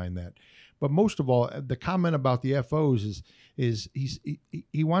reason behind that. But most of all, the comment about the FOs is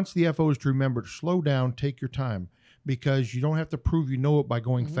he wants the FOs to remember to slow down, take your time, because you don't have to prove you know it by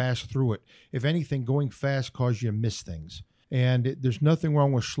going fast through it. If anything, going fast causes you to miss things. And there's nothing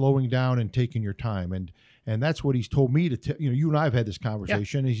wrong with slowing down and taking your time. And that's what he's told me to you and I have had this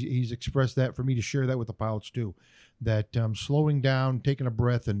conversation. Yeah. He's expressed that for me to share that with the pilots too, that slowing down, taking a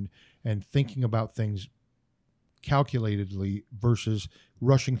breath, and thinking about things calculatedly versus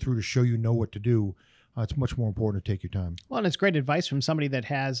rushing through to show you know what to do. It's much more important to take your time. Well, and it's great advice from somebody that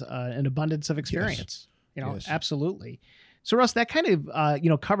has an abundance of experience. Yes. Yes. Absolutely. So Russ, that kind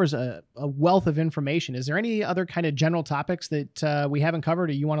of covers a wealth of information. Is there any other kind of general topics that we haven't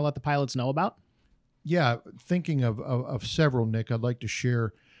covered or you want to let the pilots know about? Yeah, thinking of several, Nick, I'd like to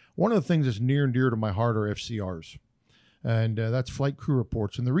share. One of the things that's near and dear to my heart are FCRs, and that's flight crew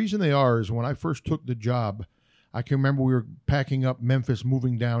reports. And the reason they are is when I first took the job, I can remember we were packing up Memphis,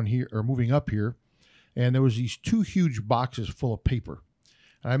 moving up here, and there was these two huge boxes full of paper.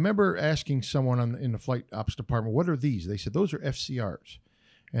 And I remember asking someone in the flight ops department, what are these? They said, those are FCRs.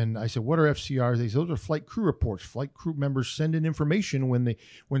 And I said, what are FCRs? They said, those are flight crew reports. Flight crew members send in information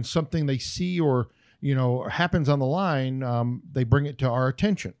when something they see or happens on the line, they bring it to our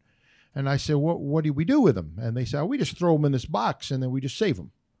attention. And I said, what do we do with them? And they said, we just throw them in this box and then we just save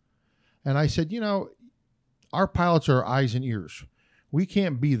them. And I said, our pilots are eyes and ears. We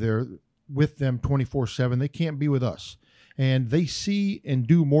can't be there with them 24/7. They can't be with us. And they see and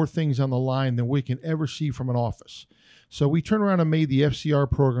do more things on the line than we can ever see from an office. So we turned around and made the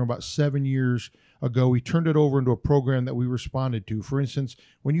FCR program about 7 years ago. We turned it over into a program that we responded to. For instance,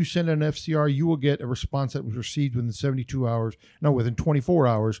 when you send an FCR, you will get a response that was received within 24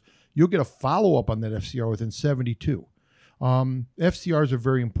 hours. You'll get a follow-up on that FCR within 72. FCRs are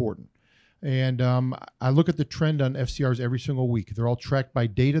very important. And I look at the trend on FCRs every single week. They're all tracked by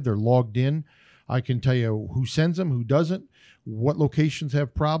data. They're logged in. I can tell you who sends them, who doesn't, what locations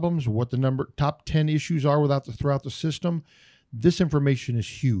have problems, what the top 10 issues are throughout the system. This information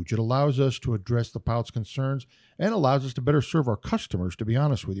is huge. It allows us to address the pilot's concerns and allows us to better serve our customers, to be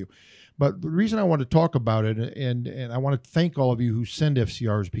honest with you. But the reason I want to talk about it, and I want to thank all of you who send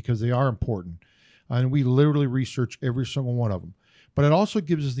FCRs, because they are important. And we literally research every single one of them. But it also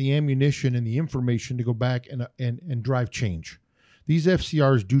gives us the ammunition and the information to go back and drive change. These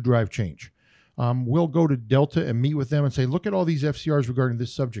FCRs do drive change. We'll go to Delta and meet with them and say, look at all these FCRs regarding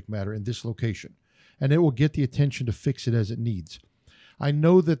this subject matter in this location. And it will get the attention to fix it as it needs. I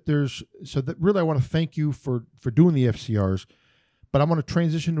know that really I want to thank you for doing the FCRs, but I'm going to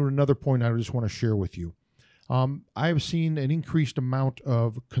transition to another point I just want to share with you. I have seen an increased amount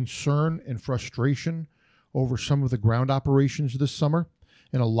of concern and frustration over some of the ground operations this summer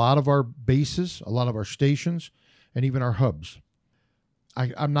in a lot of our bases, a lot of our stations, and even our hubs.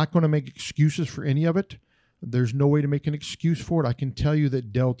 I'm not going to make excuses for any of it. There's no way to make an excuse for it. I can tell you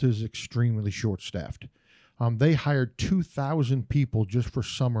that Delta is extremely short-staffed. They hired 2,000 people just for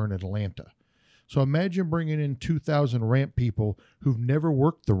summer in Atlanta. So imagine bringing in 2,000 ramp people who've never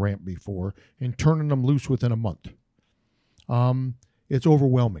worked the ramp before and turning them loose within a month. It's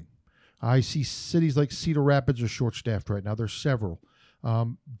overwhelming. I see cities like Cedar Rapids are short-staffed right now. There's several.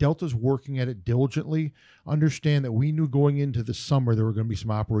 Delta's working at it diligently. Understand that we knew going into the summer there were going to be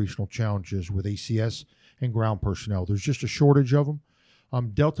some operational challenges with ACS and ground personnel. There's just a shortage of them.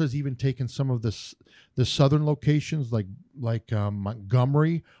 Delta's even taken some of the southern locations like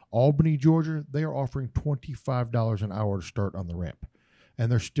Montgomery, Albany, Georgia. They are offering $25 an hour to start on the ramp, and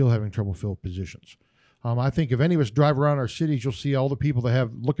they're still having trouble filling positions. I think if any of us drive around our cities, you'll see all the people they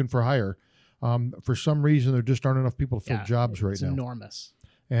have looking for hire. For some reason, there just aren't enough people to fill jobs right now. It's enormous.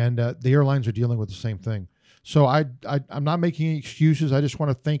 And the airlines are dealing with the same thing. So I'm not making any excuses. I just want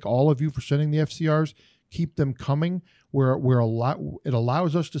to thank all of you for sending the FCRs. Keep them coming. It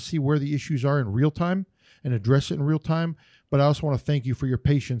allows us to see where the issues are in real time and address it in real time. But I also want to thank you for your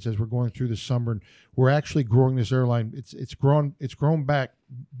patience as we're going through this summer. And we're actually growing this airline. It's grown back,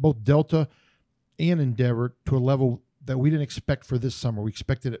 both Delta and Endeavor, to a level that we didn't expect for this summer. We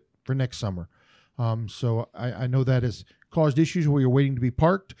expected it for next summer. So I know that has caused issues where you're waiting to be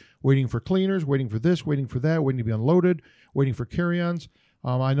parked, waiting for cleaners, waiting for this, waiting for that, waiting to be unloaded, waiting for carry-ons.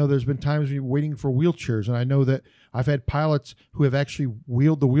 I know there's been times when you're waiting for wheelchairs, and I know that I've had pilots who have actually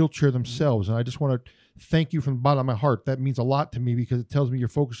wheeled the wheelchair themselves, and I just want to thank you from the bottom of my heart. That means a lot to me because it tells me you're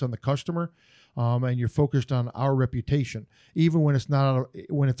focused on the customer, and you're focused on our reputation, even when it's out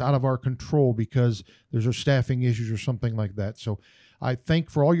of our control because there's a staffing issues or something like that. So I thank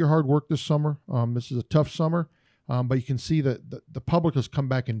for all your hard work this summer. This is a tough summer, but you can see that the public has come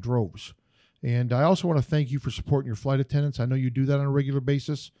back in droves. And I also want to thank you for supporting your flight attendants. I know you do that on a regular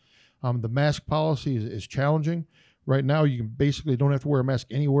basis. The mask policy is challenging. Right now, you basically don't have to wear a mask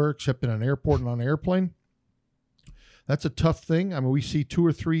anywhere except in an airport and on an airplane. That's a tough thing. I mean, we see 2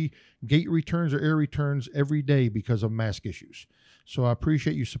 or 3 gate returns or air returns every day because of mask issues. So I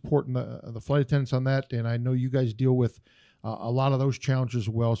appreciate you supporting the flight attendants on that. And I know you guys deal with a lot of those challenges as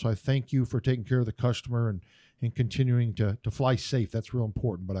well. So I thank you for taking care of the customer and continuing to fly safe. That's real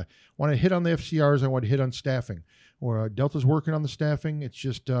important. But I want to hit on the FCRs. I want to hit on staffing. Delta's working on the staffing. It's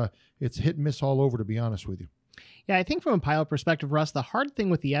just it's hit and miss all over, to be honest with you. Yeah, I think from a pilot perspective, Russ, the hard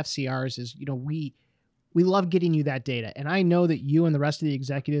thing with the FCRs is, we love getting you that data. And I know that you and the rest of the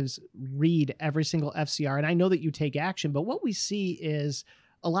executives read every single FCR, and I know that you take action. But what we see is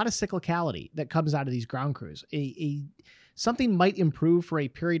a lot of cyclicality that comes out of these ground crews. Something might improve for a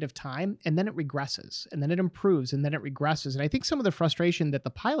period of time, and then it regresses, and then it improves, and then it regresses. And I think some of the frustration that the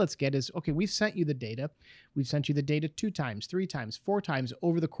pilots get is, okay, we've sent you the data. We've sent you the data 2 times, 3 times, 4 times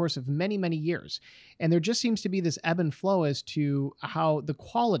over the course of many, many years. And there just seems to be this ebb and flow as to how the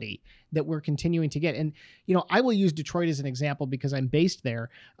quality that we're continuing to get. And, I will use Detroit as an example because I'm based there.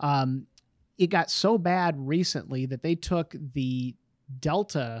 It got so bad recently that they took the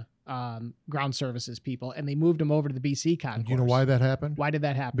Delta ground services people and they moved them over to the BC concourse. You know why that happened? Why did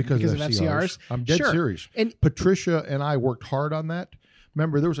that happen? Because of FCRs. I'm dead serious. And Patricia and I worked hard on that.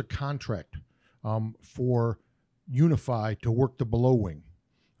 Remember, there was a contract for Unify to work the below wing.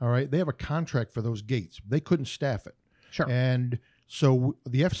 All right. They have a contract for those gates. They couldn't staff it. Sure. And so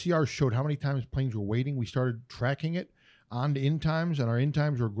the FCRs showed how many times planes were waiting. We started tracking it on to in times, and our in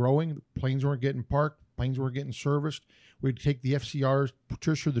times were growing. Planes weren't getting parked. Planes weren't getting serviced. We'd take the FCRs.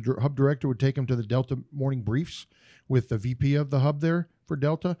 Patricia, the hub director, would take them to the Delta morning briefs with the VP of the hub there for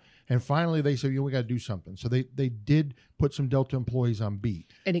Delta. And finally, they said, we got to do something. So they did put some Delta employees on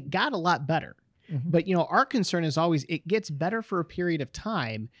beat. And it got a lot better. Mm-hmm. But, our concern is always it gets better for a period of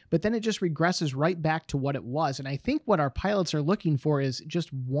time, but then it just regresses right back to what it was. And I think what our pilots are looking for is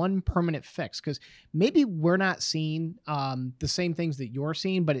just one permanent fix, because maybe we're not seeing the same things that you're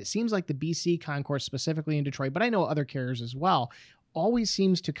seeing, but it seems like the BC concourse, specifically in Detroit, but I know other carriers as well, always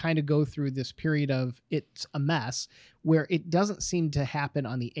seems to kind of go through this period of it's a mess where it doesn't seem to happen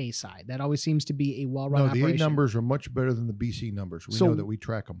on the A side. That always seems to be a well-run operation. The A numbers are much better than the BC numbers. We know that we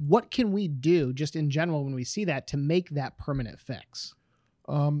track them. What can we do just in general when we see that to make that permanent fix?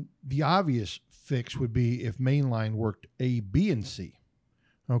 The obvious fix would be if mainline worked A, B, and C.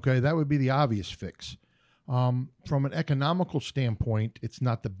 Okay, that would be the obvious fix. From an economical standpoint, it's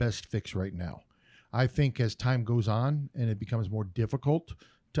not the best fix right now. I think as time goes on and it becomes more difficult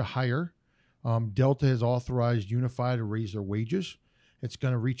to hire, Delta has authorized Unify to raise their wages. It's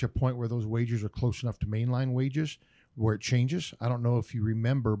going to reach a point where those wages are close enough to mainline wages where it changes. I don't know if you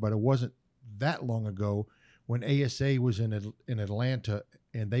remember, but it wasn't that long ago when ASA was in Atlanta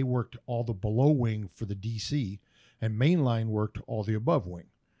and they worked all the below wing for the DC and mainline worked all the above wing.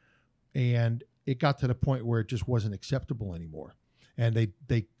 And it got to the point where it just wasn't acceptable anymore. And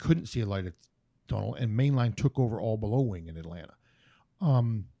they couldn't see a light at the tunnel, and mainline took over all below wing in Atlanta.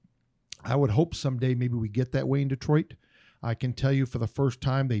 I would hope someday maybe we get that way in Detroit. I can tell you for the first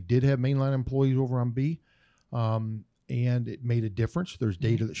time they did have mainline employees over on B, and it made a difference. There's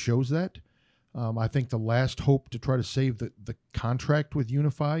data that shows that. I think the last hope to try to save the contract with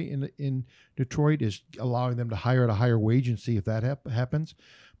Unify in Detroit is allowing them to hire at a higher wage and see if that happens.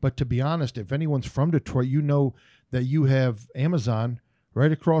 But to be honest, if anyone's from Detroit, you know that you have Amazon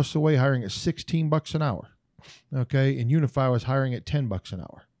right across the way hiring at $16 an hour, okay? And Unify was hiring at $10 an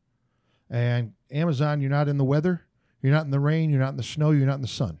hour. And Amazon, you're not in the weather, you're not in the rain, you're not in the snow, you're not in the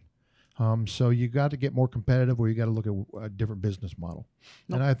sun. So you got to get more competitive, or you got to look at a different business model.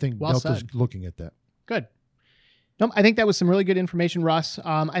 Nope. And I think Delta's looking at that. Good. No, I think that was some really good information, Russ.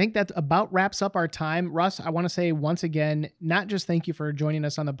 I think that about wraps up our time. Russ, I want to say once again, not just thank you for joining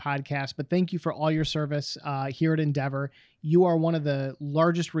us on the podcast, but thank you for all your service here at Endeavor. You are one of the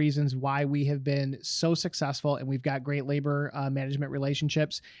largest reasons why we have been so successful, and we've got great labor management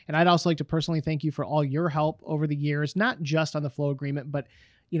relationships. And I'd also like to personally thank you for all your help over the years, not just on the flow agreement, but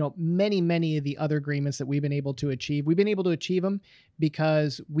many of the other agreements that we've been able to achieve. We've been able to achieve them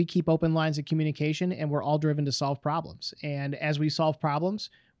because we keep open lines of communication, and we're all driven to solve problems. And as we solve problems,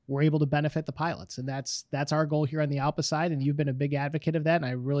 we're able to benefit the pilots. And that's our goal here on the ALPA side. And you've been a big advocate of that, and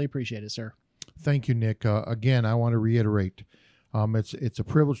I really appreciate it, sir. Thank you, Nick. Again, I want to reiterate, it's a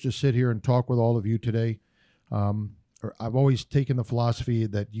privilege to sit here and talk with all of you today. I've always taken the philosophy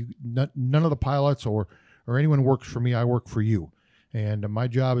that none of the pilots or anyone works for me. I work for you. And my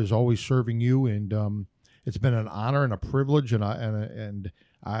job is always serving you, and it's been an honor and a privilege, and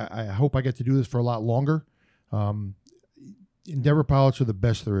I hope I get to do this for a lot longer. Endeavor pilots are the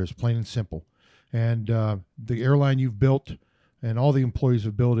best there is, plain and simple. And the airline you've built and all the employees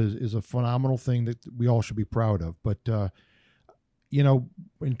have built is a phenomenal thing that we all should be proud of. But in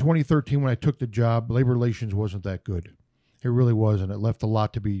 2013 when I took the job, labor relations wasn't that good. It really wasn't. It left a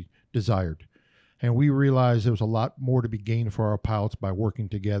lot to be desired. And we realized there was a lot more to be gained for our pilots by working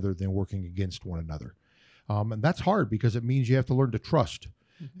together than working against one another. And that's hard because it means you have to learn to trust.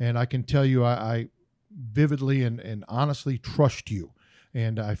 Mm-hmm. And I can tell you, I vividly and honestly trust you.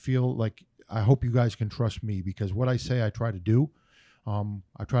 And I feel like I hope you guys can trust me, because what I say I try to do. I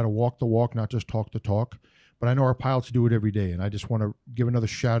try to walk the walk, not just talk the talk. But I know our pilots do it every day. And I just want to give another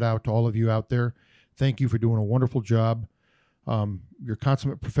shout out to all of you out there. Thank you for doing a wonderful job. You're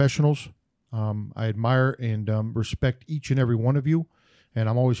consummate professionals. I admire and respect each and every one of you, and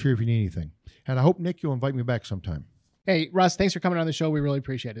I'm always here if you need anything. And I hope, Nick, you'll invite me back sometime. Hey, Russ, thanks for coming on the show. We really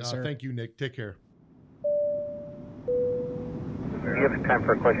appreciate it, sir. Thank you, Nick. Take care. You have time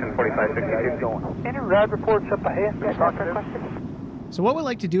for a question, 4562. Any ride reports up ahead? So what we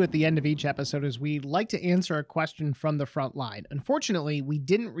like to do at the end of each episode is we like to answer a question from the front line. Unfortunately, we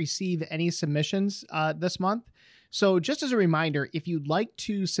didn't receive any submissions this month. So just as a reminder, if you'd like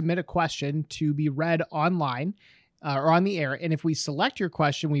to submit a question to be read online or on the air, and if we select your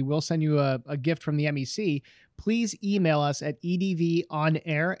question, we will send you a gift from the MEC, please email us at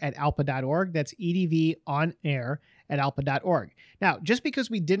edvonair@alpa.org. That's edvonair@alpa.org. Now, just because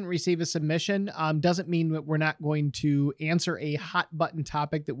we didn't receive a submission doesn't mean that we're not going to answer a hot button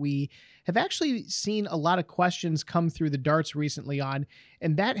topic that we have actually seen a lot of questions come through the darts recently on,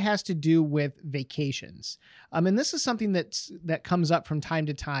 and that has to do with vacations. And this is something that comes up from time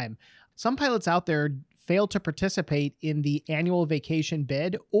to time. Some pilots out there fail to participate in the annual vacation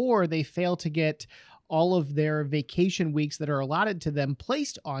bid, or they fail to get all of their vacation weeks that are allotted to them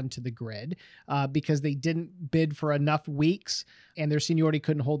placed onto the grid because they didn't bid for enough weeks and their seniority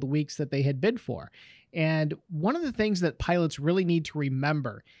couldn't hold the weeks that they had bid for. And one of the things that pilots really need to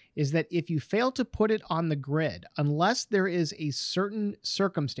remember is that if you fail to put it on the grid, unless there is a certain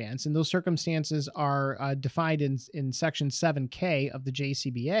circumstance, and those circumstances are defined in Section 7K of the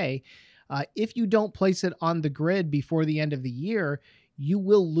JCBA, if you don't place it on the grid before the end of the year, you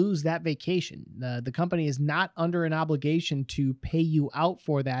will lose that vacation. The company is not under an obligation to pay you out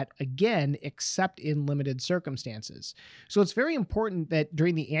for that again, except in limited circumstances. So it's very important that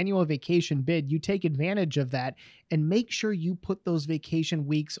during the annual vacation bid, you take advantage of that and make sure you put those vacation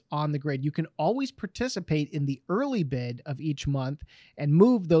weeks on the grid. You can always participate in the early bid of each month and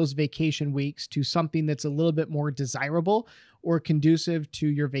move those vacation weeks to something that's a little bit more desirable or conducive to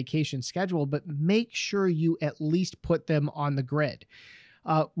your vacation schedule, but make sure you at least put them on the grid.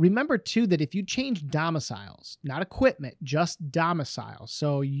 Remember, too, that if you change domiciles, not equipment, just domiciles,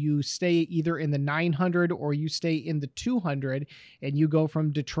 so you stay either in the 900 or you stay in the 200 and you go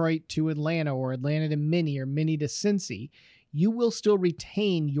from Detroit to Atlanta or Atlanta to Minnie or Minnie to Cincy, you will still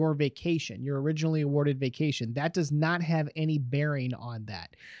retain your vacation, your originally awarded vacation. That does not have any bearing on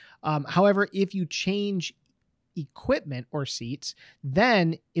that. However, if you change equipment or seats,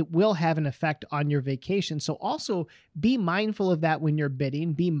 then it will have an effect on your vacation. So also be mindful of that when you're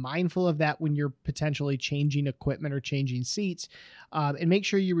bidding. Be mindful of that when you're potentially changing equipment or changing seats, and make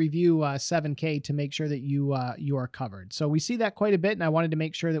sure you review 7K to make sure that you are covered. So we see that quite a bit, and I wanted to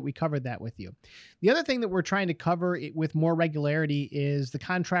make sure that we covered that with you. The other thing that we're trying to cover with more regularity is the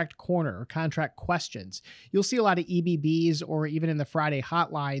contract corner or contract questions. You'll see a lot of EBBs or even in the Friday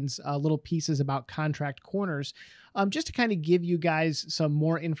hotlines, little pieces about contract corners, just to kind of give you guys some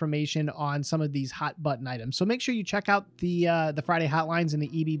more information on some of these hot button items. So make sure you check out the Friday hotlines and the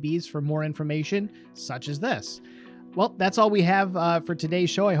EBBs for more information such as this. Well, that's all we have for today's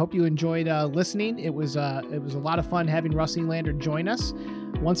show. I hope you enjoyed listening. It was a lot of fun having Russ Elander join us.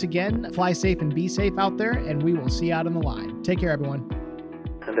 Once again, fly safe and be safe out there, and we will see you out on the line. Take care, everyone.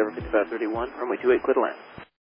 Endeavor 5531, runway 28, clear to land.